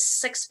to be a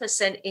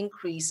 6%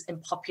 increase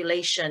in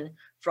population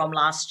from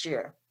last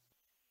year.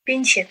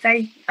 并且在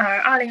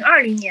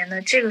2020年呢，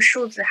这个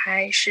数字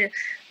还是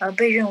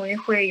被认为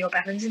会有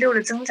6%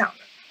的增长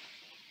的。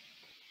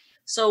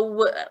So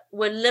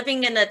we're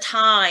living in a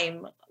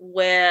time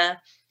where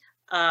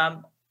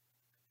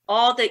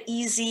all the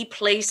easy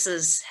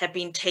places have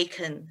been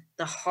taken,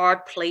 the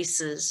hard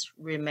places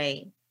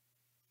remain.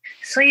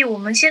 所以我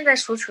们现在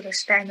所处的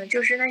时代呢，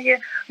就是那些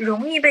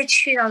容易被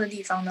去到的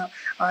地方呢，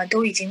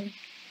都已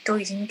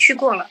经去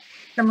过了。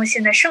那么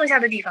现在剩下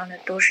的地方呢，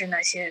都是那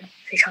些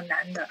非常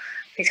难的、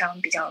比较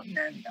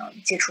难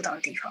接触到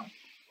的地方。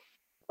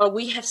But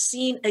we have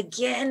seen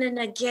again and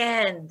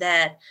again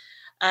that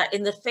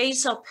in the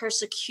face of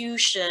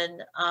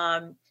persecution,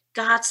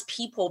 God's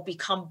people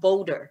become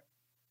bolder.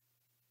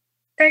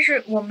 但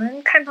是我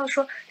们看到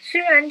说，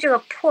虽然这个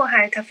迫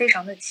害它非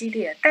常的激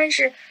烈，但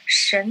是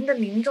神的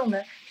民众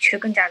呢却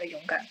更加的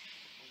勇敢。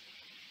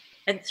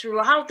And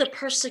throughout the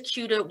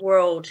persecuted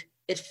world,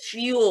 it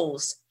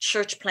fuels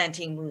church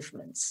planting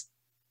movements.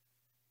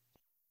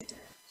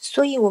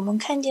 所以我们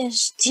看见，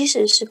即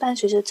使是伴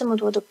随着这么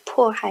多的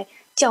迫害，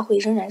教会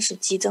仍然是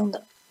激增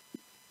的。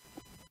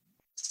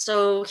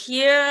So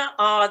here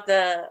are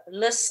the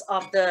lists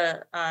of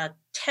the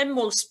 10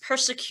 most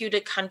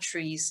persecuted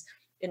countries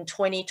in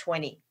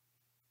 2020.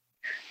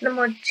 那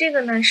么这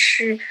个呢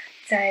是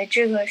在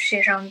这个世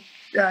界上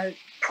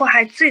迫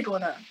害最多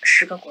的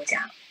10个国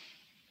家。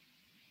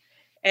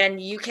And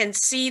you can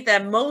see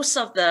that most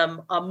of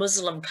them are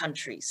Muslim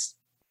countries.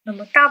 那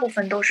么大部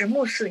分都是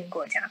穆斯林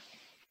国家。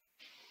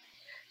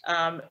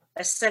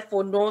Except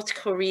for North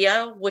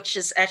Korea, which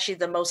is actually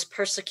the most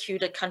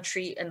persecuted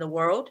country in the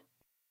world.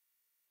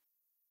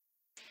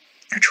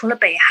 除了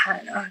北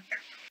韩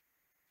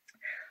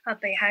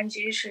北韩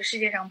其实是世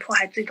界上迫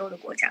害最多的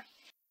国家。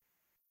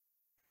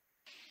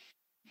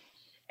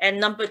And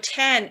number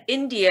 10,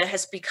 India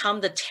has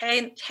become the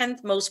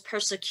 10th most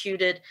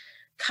persecuted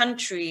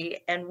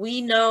country. And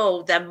we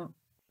know that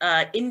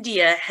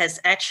India has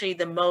actually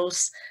the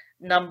most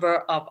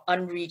number of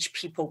unreached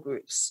people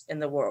groups in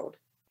the world.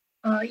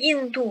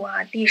 印度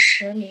啊，第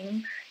10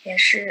名也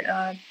是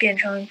变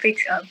成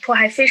迫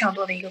害非常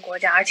多的一个国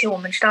家，而且我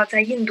们知道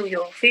在印度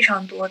有非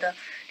常多的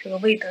这个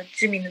未得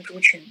之名的族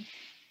群。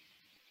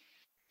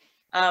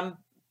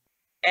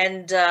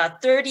And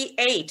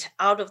 38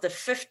 out of the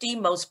 50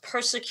 most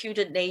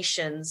persecuted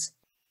nations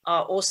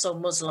are also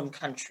Muslim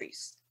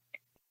countries.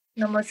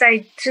 那么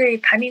在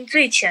排名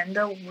最前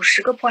的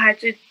50个迫害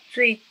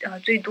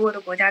最多的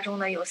国家中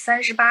呢，有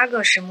38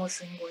个是穆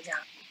斯林国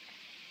家。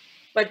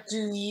But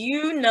do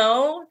you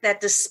know that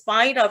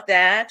despite of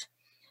that,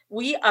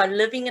 we are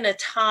living in a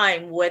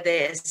time where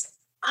there's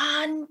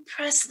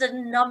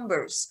unprecedented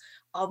numbers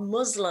of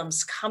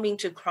Muslims coming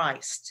to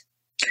Christ?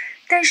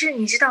 但是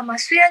你知道吗？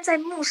虽然在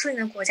穆斯林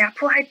的国家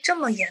迫害这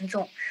么严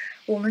重，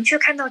我们却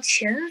看到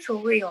前所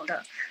未有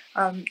的，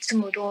这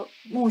么多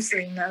穆斯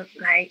林呢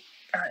来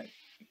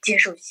接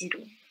受基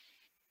督。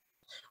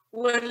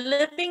We're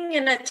living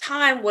in a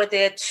time where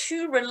there are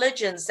two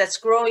religions that's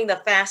growing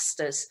the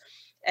fastest,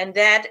 and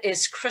that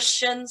is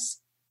Christians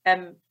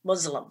and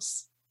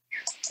Muslims.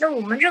 那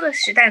我们这个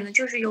时代呢，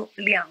就是有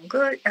2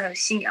个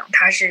信仰，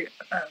它是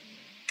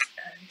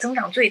增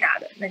长最大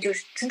的，那就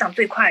是增长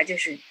最快，就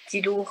是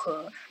基督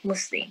和穆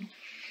斯林。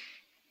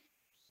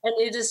And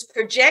it is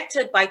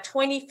projected by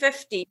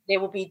 2050, there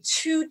will be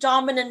 2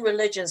 dominant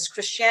religions,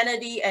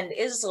 Christianity and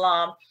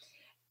Islam,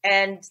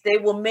 and they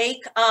will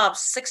make up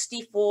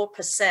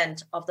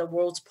 64% of the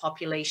world's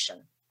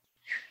population.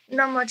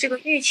 那么这个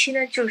预期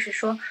呢，就是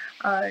说，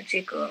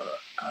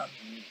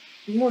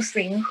穆斯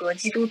林和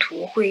基督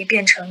徒会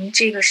变成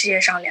这个世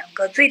界上2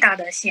个最大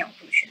的信仰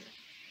族群。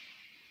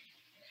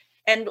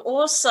And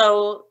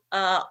also,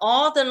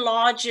 all the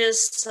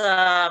largest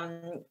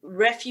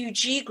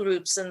refugee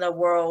groups in the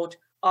world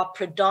are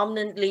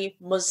predominantly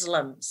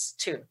Muslims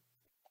too.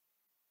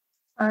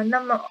 那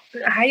么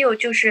还有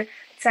就是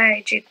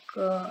在这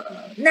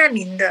个难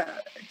民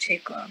的这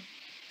个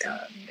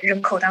人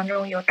口当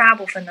中，有大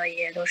部分呢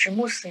也都是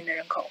穆斯林的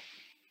人口。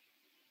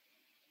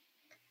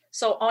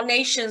So our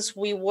nations,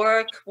 we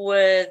work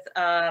with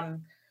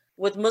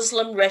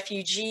Muslim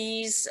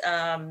refugees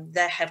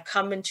that have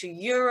come into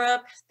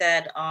Europe,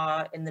 that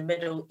are in the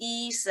Middle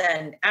East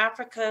and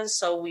Africa.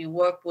 So we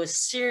work with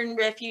Syrian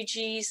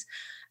refugees,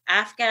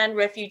 Afghan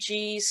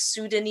refugees,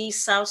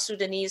 Sudanese, South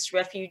Sudanese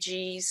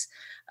refugees.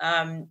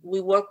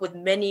 We work with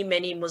many,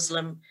 many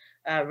Muslim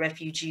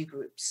refugee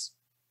groups.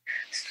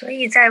 所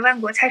以在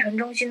万国差传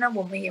中心呢，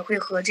我们也会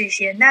和这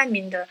些难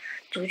民的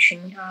族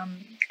群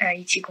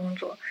一起工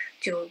作，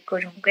就各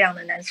种各样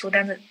的南苏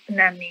丹的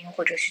难民，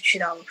或者是去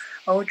到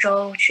欧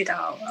洲、去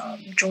到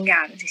中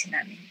亚的这些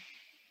难民。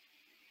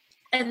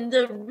And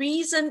the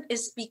reason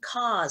is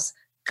because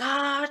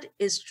God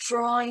is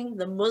drawing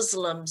the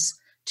Muslims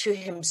to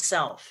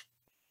himself.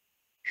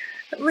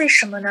 为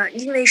什么呢？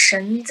因为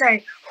神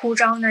在呼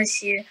召那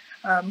些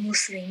穆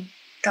斯林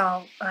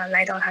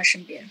来到他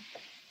身边。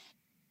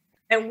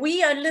And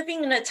we are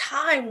living in a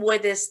time where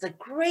there's the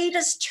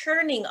greatest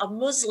turning of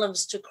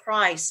Muslims to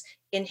Christ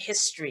in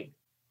history.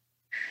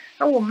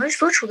 那我们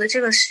所处的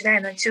这个时代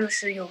呢，就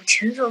是有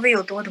前所未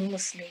有多的穆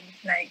斯林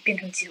来变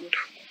成基督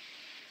徒。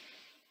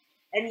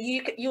And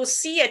you'll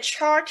see a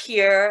chart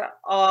here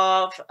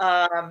of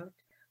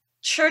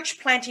church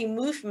planting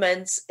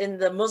movements in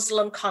the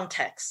Muslim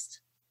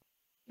context.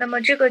 那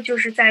么这个就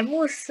是在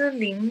穆斯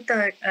林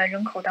的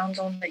人口当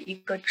中的一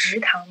个植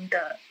堂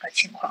的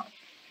情况。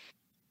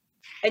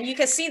And you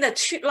can see the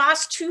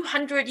last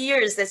 200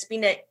 years, there's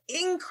been an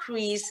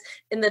increase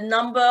in the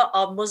number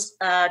of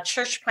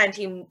church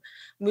planting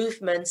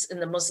movements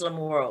in the Muslim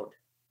world.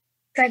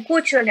 在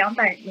过去的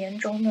200年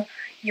中呢，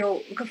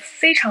有一个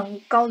非常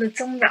高的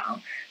增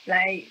长，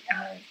来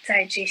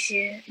在这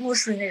些穆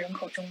斯林的人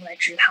口中来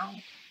植堂。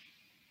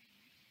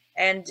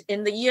And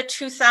in the year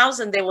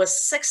 2000, there were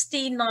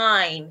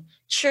 69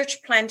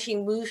 church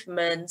planting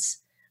movements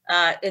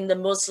in the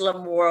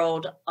Muslim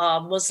world,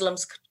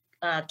 Muslims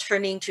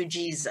turning to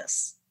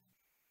Jesus.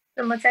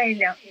 那么在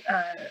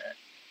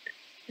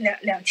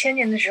2000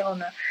年的时候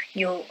呢，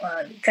有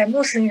在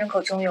穆斯林人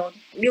口中有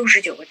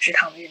69个植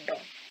堂的运动。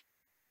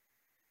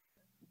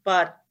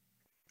But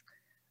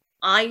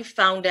I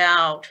found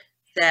out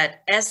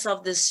that as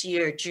of this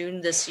year,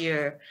 June this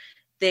year,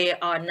 there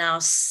are now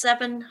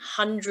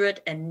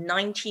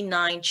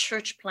 799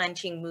 church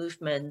planting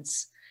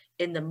movements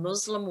in the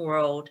Muslim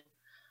world,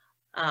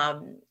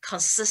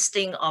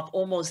 consisting of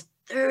almost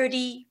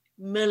 30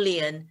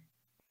 million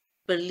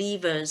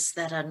believers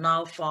that are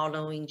now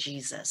following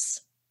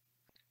Jesus.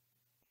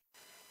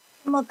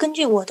 那么根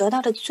据我得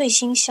到的最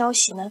新消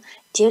息呢，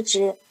截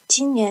止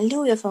今年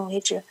6月份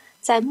为止，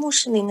在穆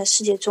斯林的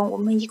世界中，我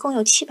们一共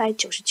有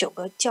799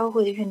个教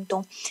会的运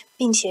动，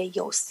并且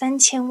有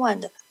3000万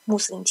的穆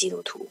斯林基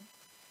督徒。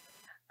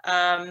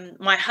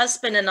My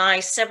husband and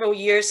I several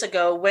years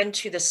ago went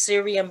to the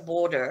Syrian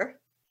border.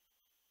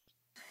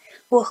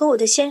 我和我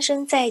的先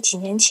生在几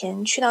年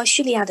前去到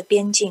叙利亚的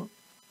边境。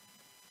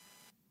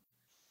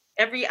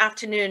every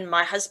afternoon,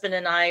 my husband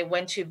and I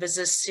went to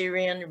visit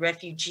Syrian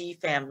refugee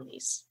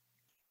families.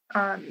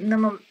 那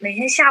么每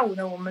天下午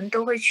呢，我们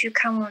都会去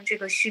看望这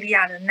个叙利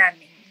亚的难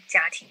民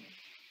家庭。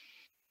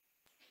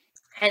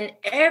And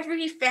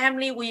every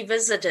family we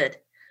visited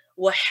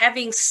were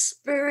having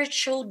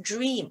spiritual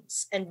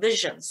dreams and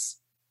visions.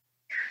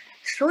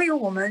 所有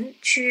我们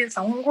去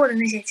访问过的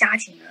那些家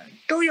庭呢，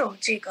都有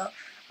这个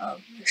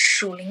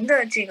属灵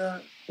的这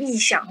个意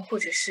象或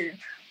者是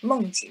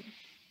梦境。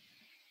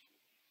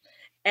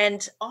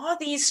And all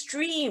these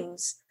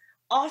dreams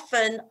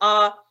often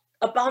are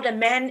about a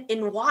man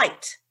in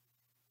white.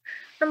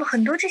 那么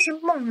很多这些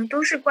梦呢，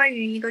都是关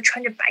于一个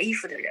穿着白衣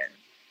服的人。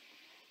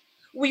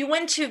We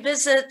went to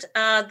visit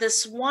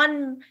this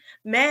one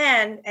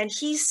man, and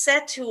he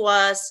said to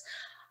us,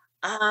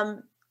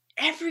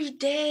 every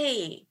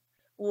day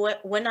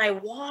when I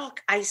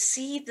walk, I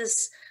see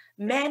this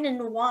man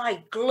in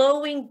white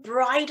glowing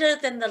brighter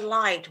than the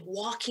light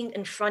walking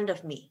in front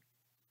of me.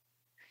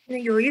 那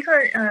有一个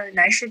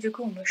男士就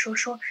跟我们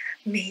说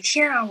每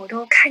天啊，我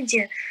都看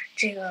见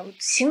这个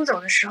行走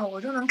的时候，我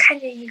都能看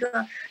见一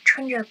个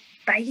穿着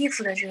白衣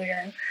服的这个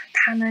人，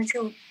他呢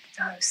就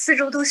四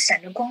周都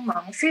闪着光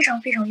芒，非常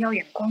非常耀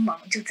眼的光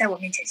芒，就在我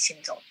面前行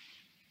走。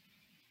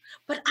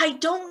But I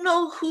don't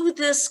know who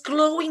this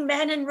glowing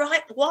man in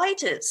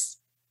white is.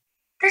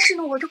 但是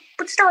呢，我都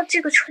不知道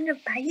这个穿着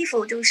白衣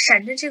服就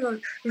闪着这个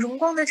荣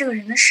光的这个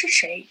人呢是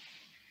谁。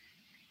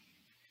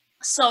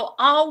So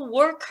our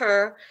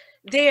worker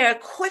there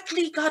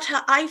quickly got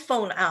her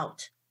iPhone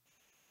out.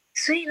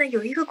 所以呢，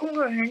有一个工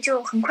作人员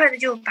就很快的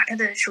就把他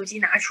的手机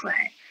拿出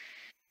来。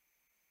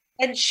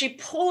And she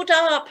pulled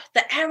up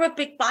the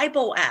Arabic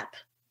Bible app.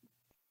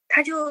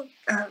 他就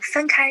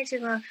翻开这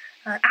个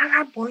阿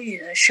拉伯语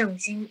的圣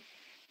经。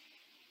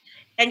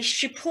And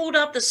she pulled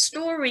up the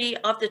story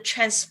of the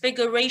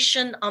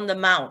transfiguration on the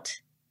mount.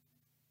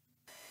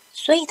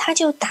 所以他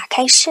就打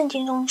开圣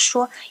经中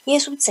说耶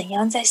稣怎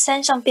样在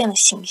山上变了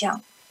形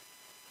象。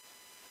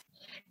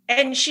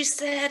And she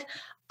said,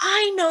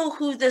 I know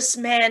who this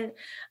man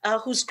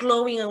who's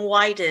glowing in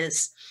white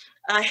is.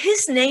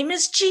 His name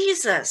is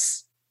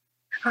Jesus.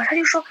 他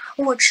就说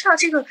我知道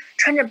这个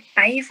穿着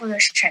白衣服的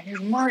闪着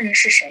荣光的人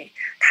是谁，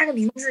他的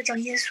名字叫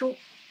耶稣。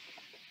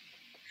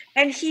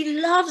And he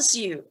loves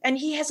you, and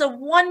he has a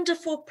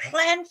wonderful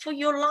plan for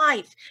your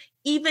life,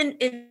 even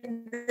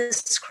in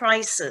this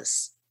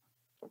crisis.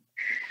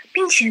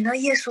 并且呢，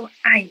耶稣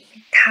爱你，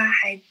他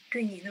还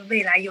对你的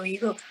未来有一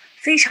个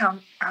非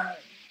常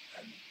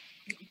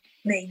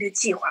美的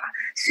计划。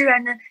虽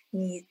然呢，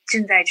你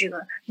正在这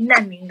个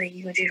难民的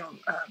一个这种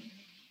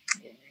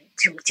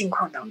境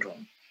况当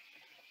中。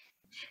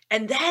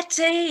And that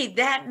day,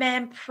 that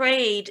man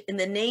prayed in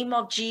the name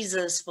of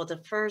Jesus for the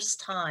first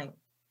time.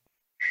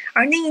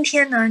 而那一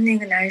天呢，那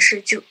个男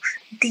士就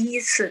第一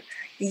次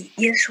以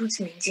耶稣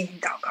之名进行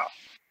祷告。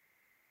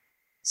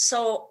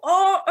So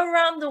all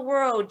around the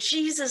world,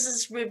 Jesus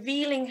is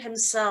revealing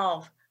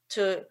himself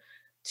to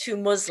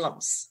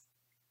Muslims.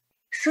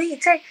 所以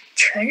在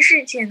全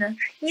世界呢，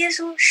耶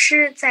稣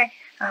是在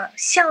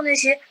向那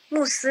些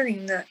穆斯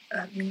林的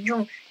民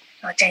众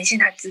展现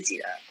他自己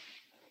的。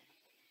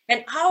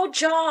And our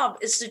job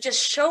is to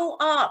just show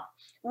up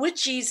with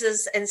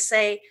Jesus and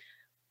say,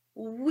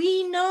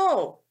 we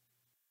know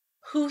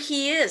who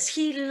he is.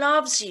 He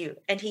loves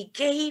you, and he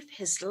gave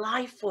his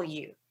life for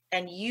you,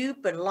 and you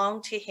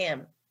belong to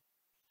him.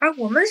 而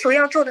我们所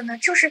要做的呢，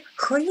就是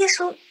和耶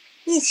稣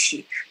一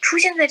起出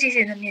现在这些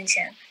人的面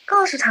前，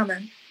告诉他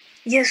们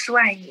耶稣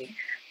爱你，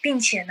并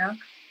且呢，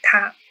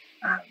他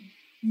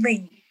为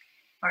你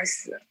而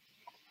死。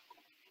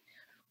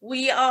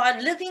We are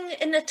living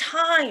in a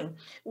time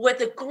where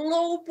the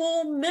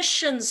global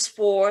missions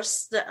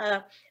force,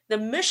 the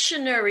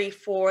missionary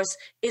force,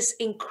 is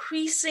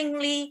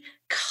increasingly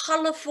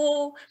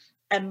colorful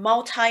and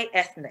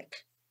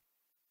multi-ethnic.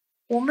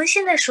 我们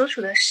现在所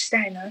处的时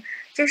代呢，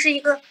就是一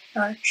个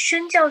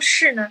宣教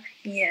士呢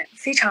也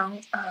非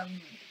常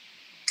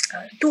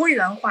多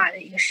元化的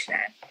一个时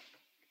代。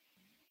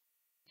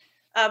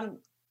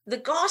The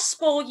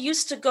gospel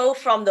used to go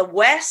from the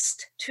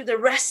West to the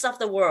rest of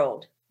the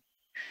world.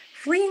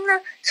 福音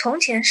呢，从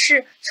前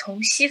是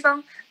从西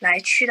方来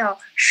去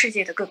到世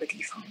界的各个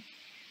地方。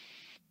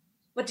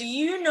But do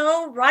you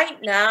know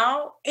right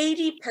now,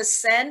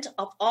 80%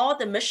 of all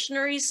the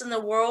missionaries in the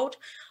world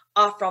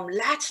are from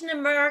Latin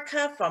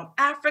America, from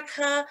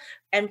Africa,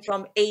 and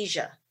from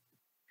Asia.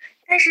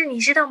 但是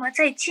你知道吗？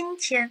在今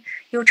天，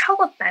有超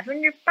过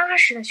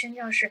80%的宣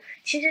教士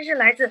其实是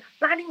来自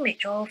拉丁美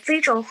洲、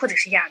非洲或者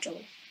是亚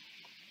洲。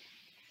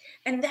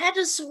And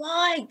that is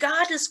why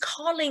God is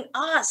calling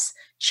us,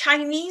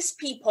 Chinese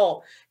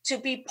people, to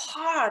be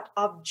part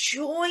of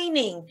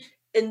joining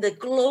in the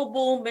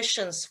global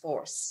missions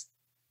force.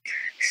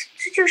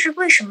 这就是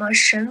为什么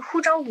神呼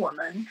召我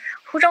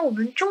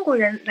们中国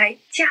人来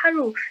加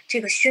入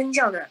这个宣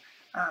教的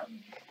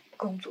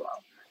工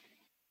作。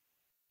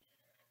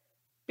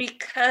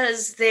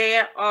Because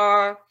there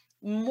are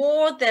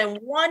more than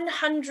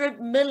 100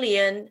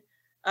 million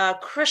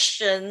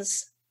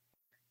Christians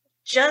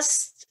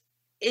just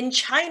in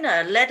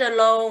China, let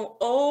alone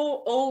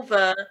all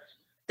over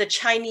the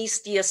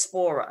Chinese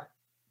diaspora.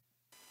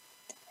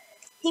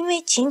 因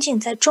为仅仅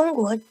在中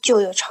国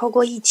就有超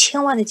过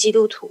1000万的基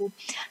督徒，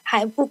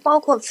还不包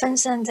括分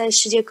散在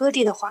世界各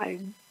地的华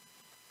人。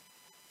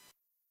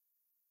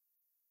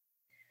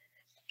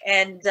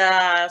And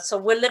so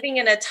we're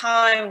living in a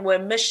time where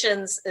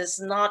missions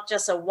is not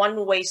just a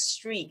one-way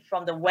street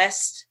from the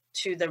West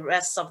to the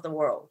rest of the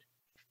world.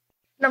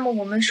 那么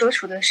我们所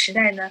处的时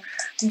代呢，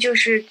就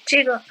是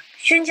这个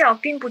宣教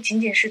并不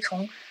仅仅是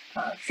从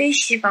非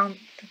西方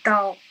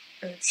到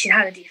其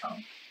他的地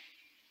方。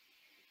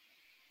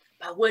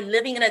But we're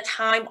living in a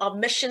time of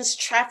missions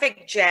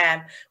traffic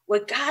jam,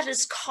 where God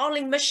is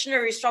calling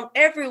missionaries from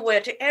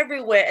everywhere to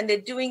everywhere, and they're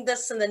doing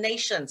this in the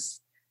nations.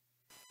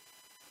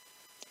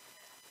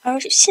 而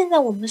现在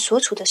我们所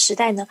处的时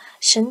代呢，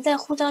神在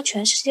呼召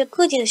全世界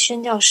各地的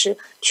宣教士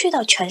去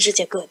到全世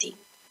界各地。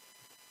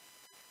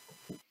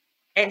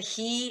And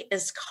he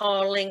is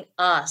calling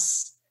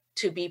us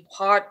to be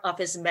part of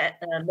his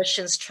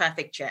missions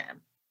traffic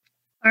jam.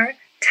 而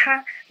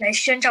他来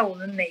宣召我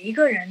们每一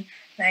个人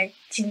来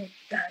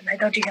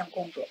到这项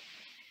工作。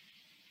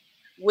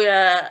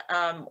We're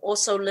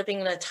also living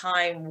in a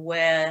time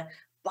where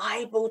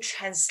Bible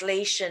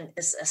translation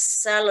is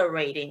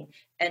accelerating,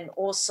 and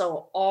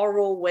also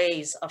oral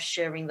ways of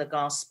sharing the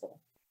gospel.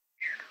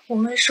 我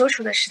们所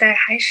处的时代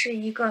还是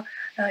一个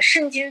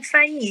圣经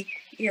翻译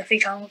也非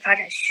常发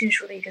展迅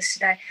速的一个时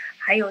代，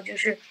还有就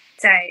是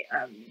在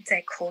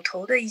口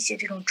头的一些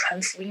这种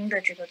传福音的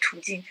这个途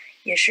径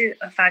也是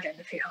发展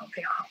的非常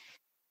非常好。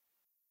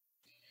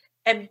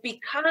And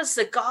because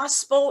the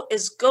gospel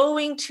is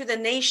going to the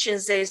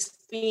nations, there's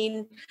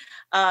been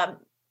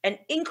an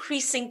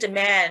increasing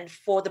demand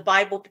for the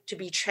Bible to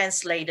be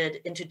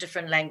translated into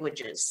different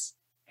languages.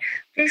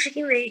 正是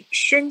因为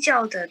宣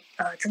教的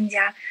增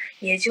加，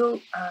也就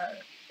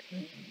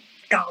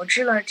导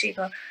致了这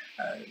个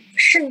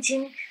圣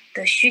经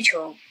的需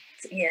求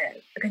也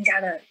更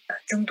加的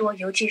增多，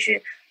尤其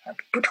是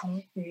不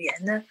同语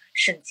言的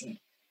圣经。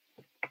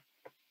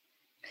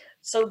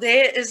So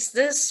there is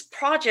this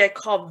project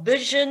called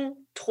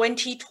Vision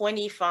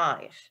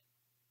 2025.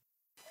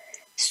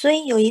 所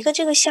以有一个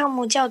这个项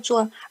目叫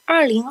做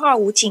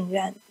2025景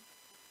愿。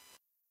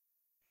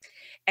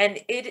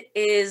And it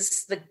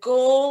is the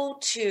goal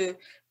to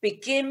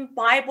begin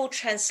Bible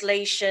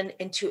translation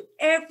into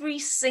every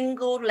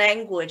single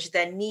language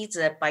that needs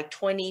it by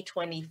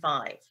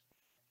 2025.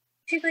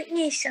 这个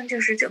意向就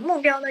是这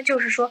目标呢，就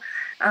是说，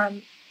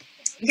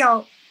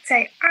要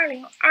在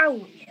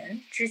2025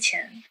年之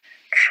前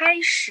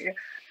开始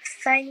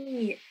翻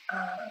译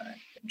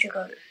这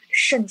个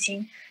圣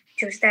经，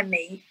就是在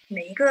每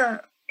一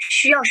个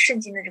需要圣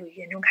经的这个语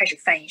言中开始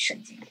翻译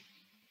圣经。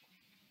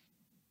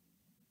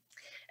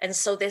And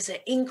so there's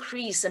an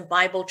increase in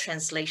Bible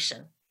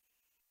translation.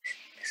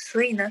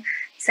 所以呢，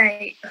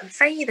在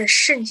翻译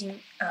圣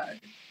经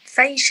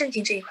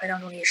这一块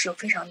当中，也是有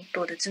非常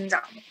多的增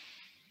长的。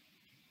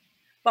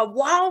But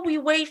while we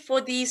wait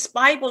for these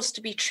Bibles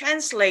to be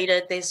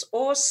translated, there's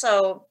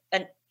also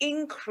an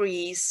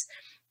increase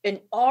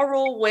in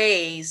oral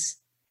ways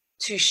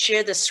to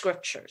share the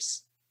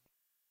scriptures.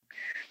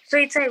 所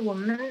以在我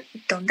们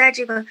等待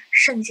这个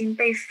圣经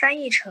被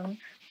翻译成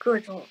各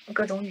种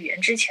语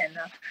言之前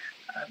呢，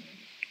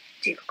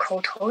这个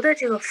口头的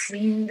这个福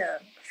音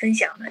的分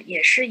享呢，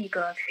也是一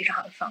个非常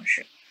好的方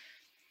式。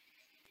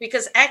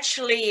Because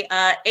actually,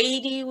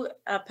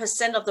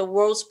 80% of the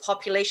world's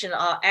population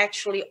are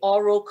actually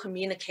oral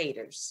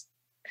communicators.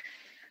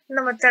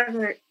 那么在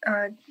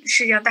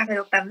世界上大概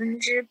有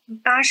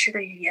80%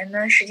的语言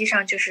呢，实际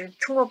上就是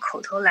通过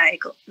口头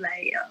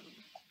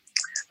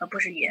不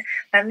是语言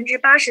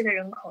，80%的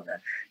人口呢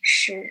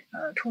是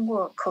通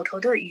过口头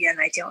的语言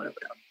来交流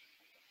的。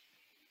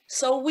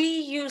So we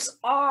use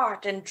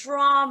art and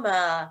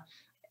drama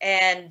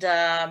and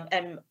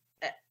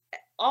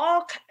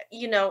all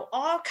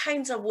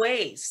kinds of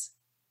ways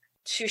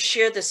to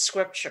share the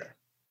scripture.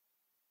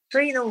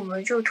 所以呢，我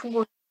们就通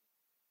过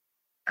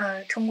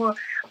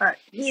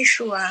艺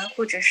术啊，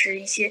或者是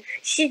一些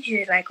戏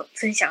剧来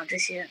分享这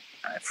些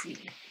福音。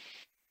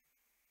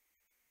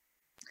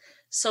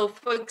So,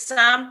 for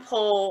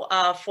example,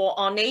 for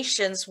our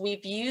nations,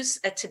 we've used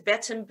a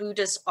Tibetan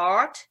Buddhist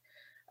art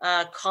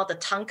called the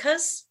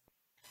tankas.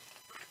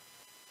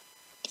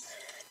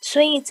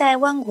 所以在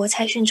万国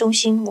财训中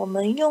心，我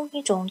们用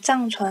一种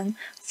藏传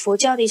佛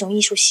教的一种艺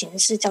术形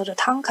式，叫做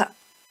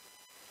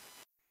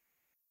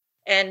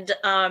tanka。And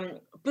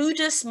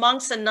Buddhist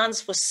monks and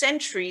nuns for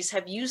centuries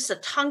have used the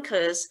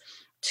tankas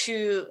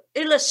to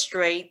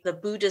illustrate the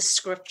Buddhist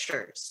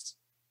scriptures.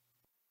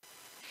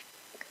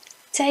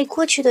 在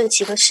过去的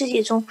几个世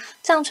纪中，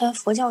藏传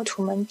佛教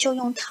徒们就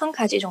用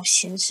tanka 这种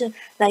形式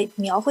来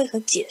描绘和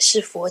解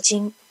释佛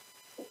经。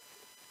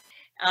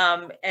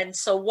And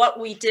so what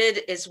we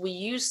did is we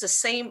used the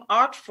same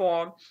art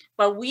form,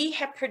 but we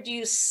have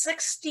produced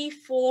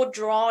 64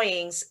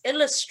 drawings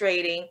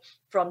illustrating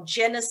from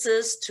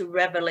Genesis to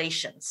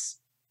Revelations.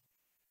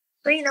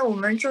 所以呢，我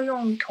们就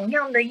用同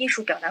样的艺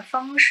术表达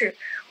方式，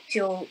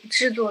就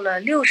制作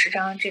了60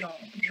张这种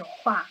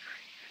画，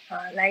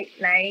来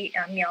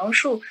描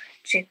述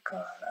这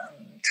个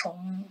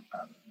从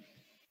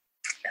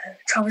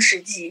创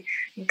世纪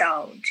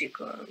到这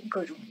个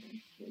各种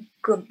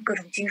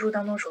经书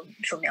当中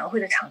所描绘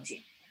的场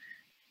景。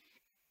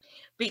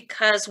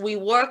Because we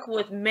work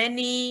with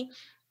many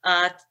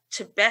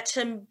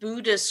Tibetan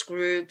Buddhist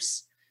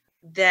groups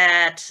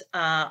that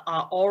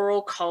are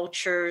oral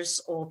cultures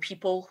or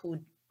people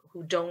who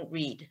don't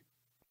read.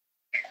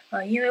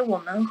 因为我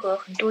们和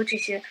很多这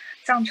些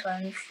藏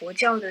传佛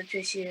教的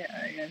这些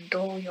人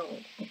都有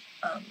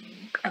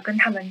跟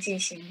他们进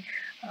行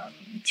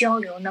交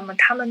流，那么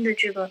他们的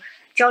这个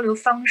交流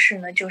方式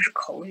呢就是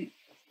口语。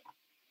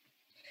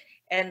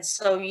And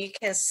so you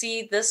can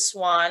see this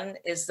one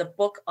is the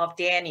book of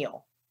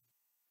Daniel.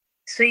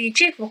 所以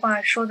这幅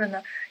画说的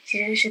呢，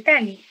其实是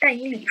但以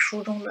理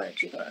书中的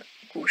这个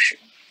故事。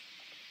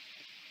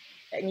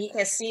And you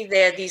can see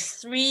there are these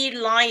 3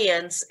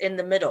 lions in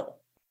the middle.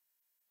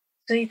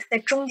 所以在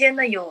中间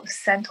呢有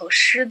3头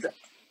狮子。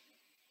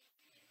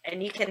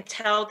And you can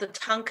tell the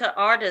Tanka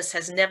artist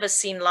has never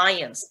seen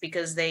lions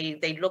because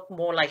they look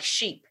more like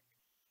sheep.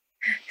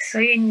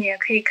 所以你也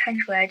可以看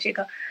出来，这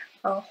个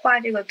画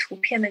这个图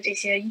片的这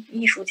些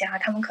艺术家，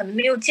他们可能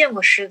没有见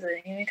过狮子，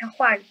因为他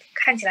画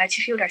看起来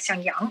其实有点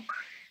像羊。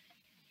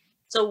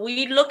So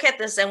we look at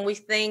this and we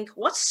think,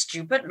 what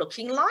stupid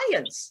looking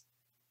lions.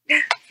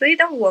 所以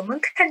当我们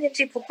看见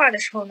这幅画的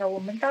时候呢，我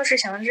们当时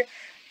想的是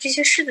这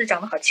些狮子长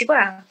得好奇怪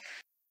啊。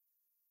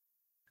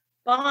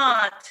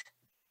But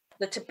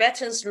the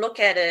Tibetans look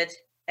at it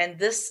and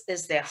this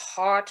is their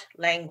heart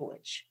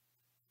language.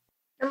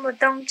 那么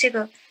当这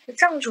个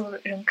藏族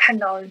人看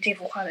到这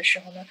幅画的时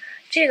候呢，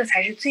这个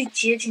才是最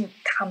接近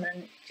他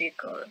们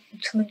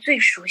最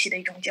熟悉的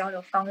一种交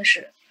流方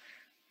式。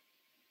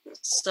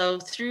So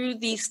through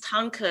these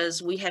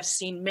tankas, we have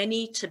seen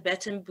many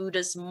Tibetan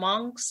Buddhist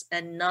monks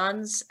and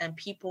nuns and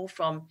people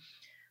from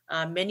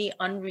many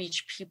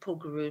unreached people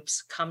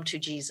groups come to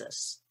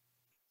Jesus.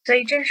 所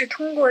以正是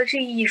通过这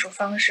一艺术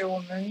方式，我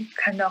们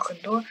看到很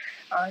多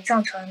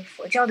藏传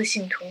佛教的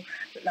信徒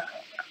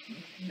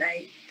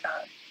来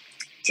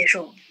接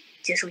受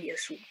耶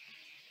稣。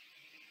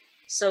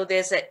So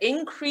there's an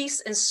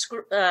increase in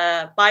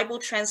Bible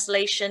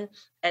translation,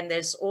 and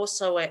there's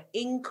also an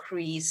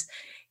increase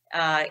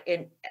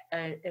in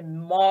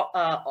more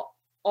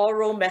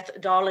oral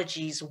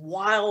methodologies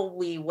while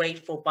we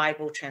wait for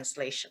Bible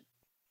translation.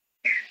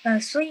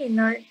 所以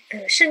呢，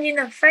圣经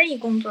的翻译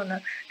工作呢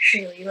是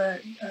有一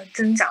个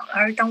增长，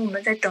而当我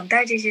们在等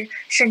待这些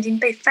圣经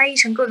被翻译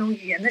成各种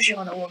语言的时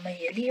候呢，我们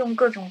也利用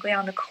各种各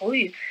样的口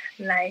语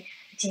来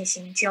进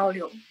行交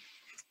流。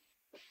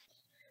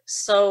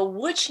So,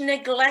 which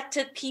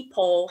neglected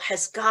people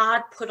has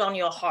God put on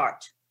your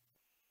heart?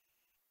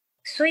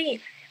 所以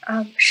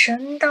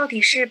神到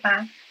底是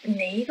把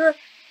哪一个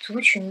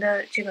族群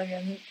的这个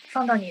人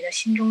放到你的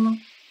心中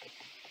呢？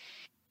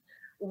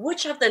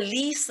 Which of the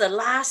least, the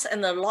last,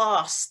 and the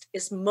lost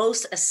is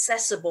most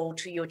accessible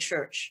to your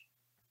church?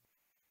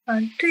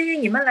 对于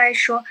你们来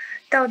说，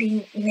到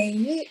底哪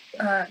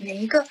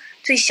一个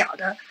最小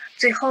的、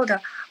最后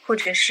的，或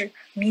者是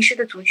迷失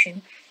的族群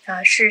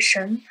是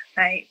神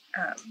来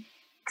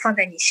放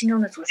在你心中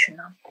的族群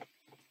呢？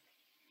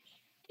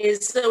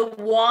 Is it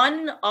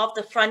one of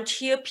the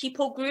frontier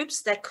people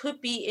groups that could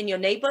be in your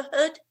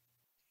neighborhood?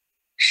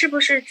 是不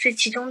是这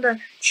其中的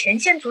前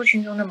线族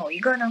群中的某一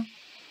个呢？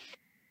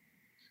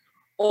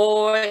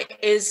 Or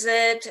is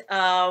it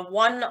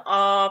one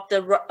of the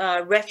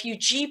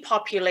refugee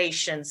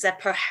populations that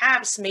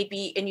perhaps may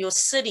be in your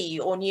city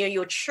or near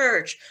your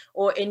church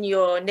or in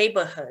your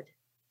neighborhood?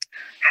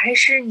 还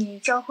是你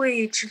教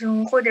会之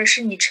中，或者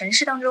是你城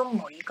市当中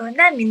某一个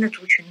难民的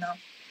族群呢？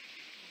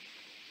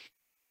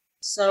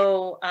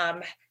 So,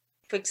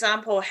 for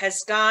example,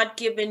 has God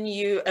given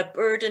you a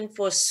burden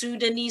for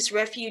Sudanese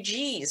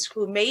refugees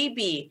who may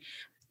be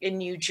in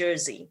New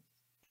Jersey?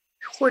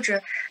 或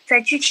者再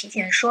具体一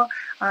点说，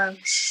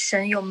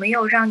神有没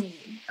有让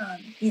你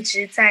一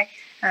直在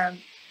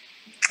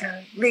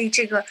为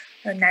这个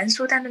南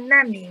苏丹的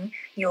难民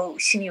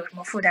心里有什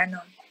么负担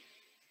呢？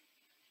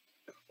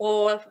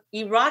 Or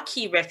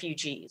Iraqi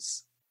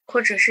refugees?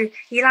 或者是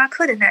伊拉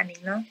克的难民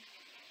呢？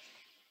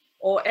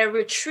 Or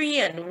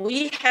Eritrean?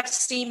 We have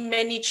seen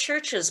many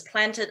churches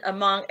planted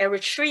among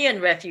Eritrean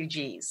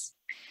refugees.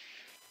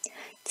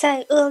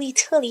 在厄立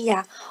特里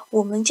亚，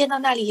我们见到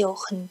那里有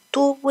很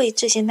多为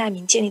这些难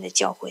民建立的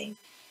教会。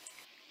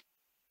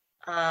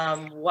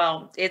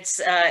Well,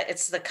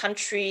 it's the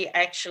country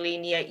actually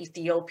near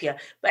Ethiopia.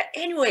 But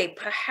anyway,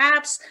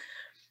 perhaps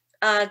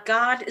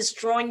God is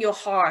drawing your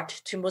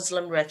heart to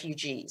Muslim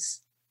refugees.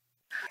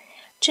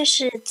 这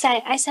是在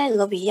埃塞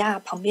俄比亚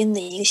旁边的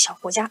一个小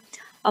国家。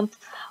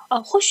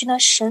或许呢，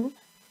神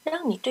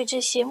让你对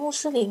这些穆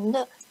斯林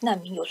的难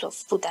民有所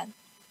负担。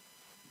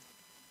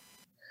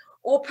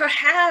Or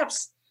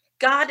perhaps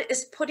God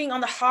is putting on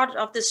the heart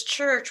of this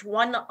church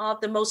one of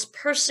the most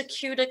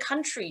persecuted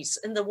countries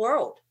in the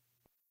world.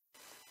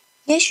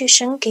 也许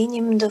神给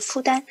你们的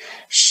负担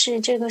是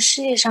这个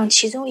世界上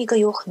其中一个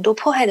有很多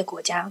迫害的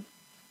国家。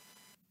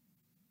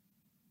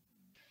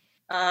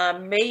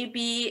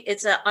Maybe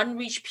it's an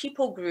unreached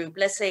people group.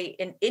 Let's say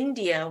in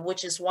India,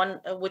 which is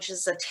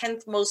the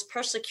 10th most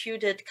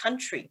persecuted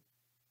country.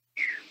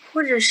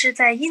 或者是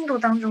在印度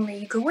当中的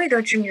一个未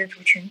得之名的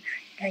族群，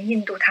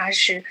印度它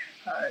是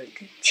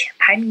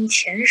排名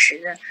前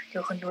10的，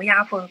有很多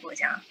压迫的国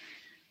家。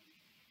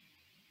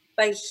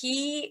But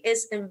he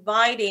is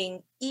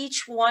inviting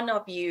each one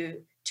of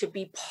you to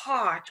be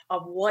part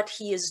of what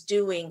he is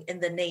doing in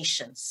the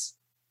nations.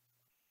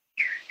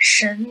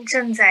 神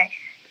正在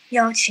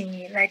邀请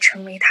你来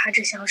成为他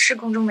这项事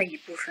工中的一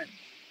部分。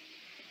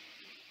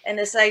And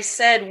as I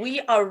said, we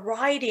are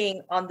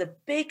riding on the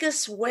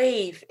biggest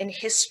wave in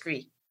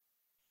history.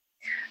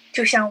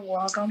 就像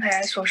我刚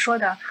才所说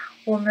的，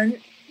我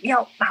们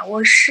要把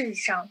握世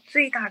上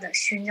最大的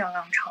宣教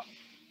浪潮。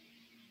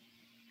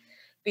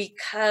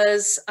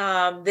Because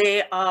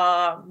there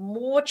are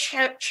more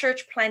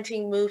church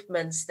planting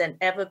movements than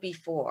ever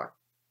before.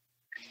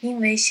 因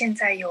为现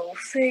在有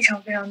非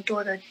常非常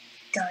多的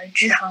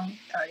支堂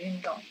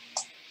运动。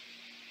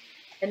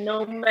And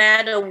no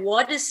matter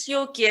what is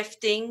your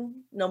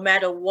gifting, no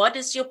matter what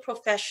is your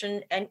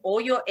profession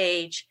or your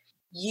age,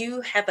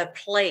 you have a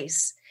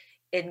place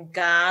in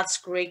God's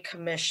Great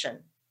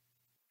Commission.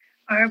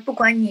 而不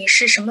管你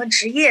是什么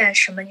职业、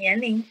什么年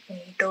龄，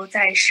你都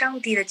在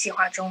上帝的计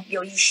划中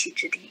有一席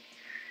之地。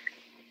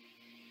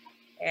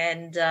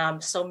And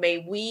so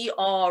may we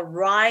all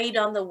ride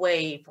on the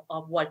wave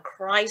of what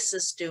Christ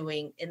is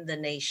doing in the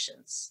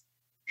nations.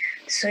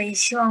 所以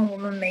希望我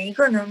们每一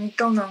个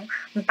都能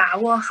把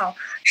握好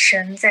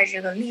神在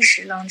这个历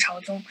史浪潮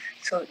中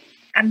所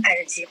安排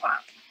的计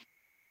划。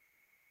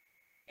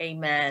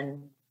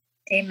Amen.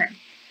 Amen.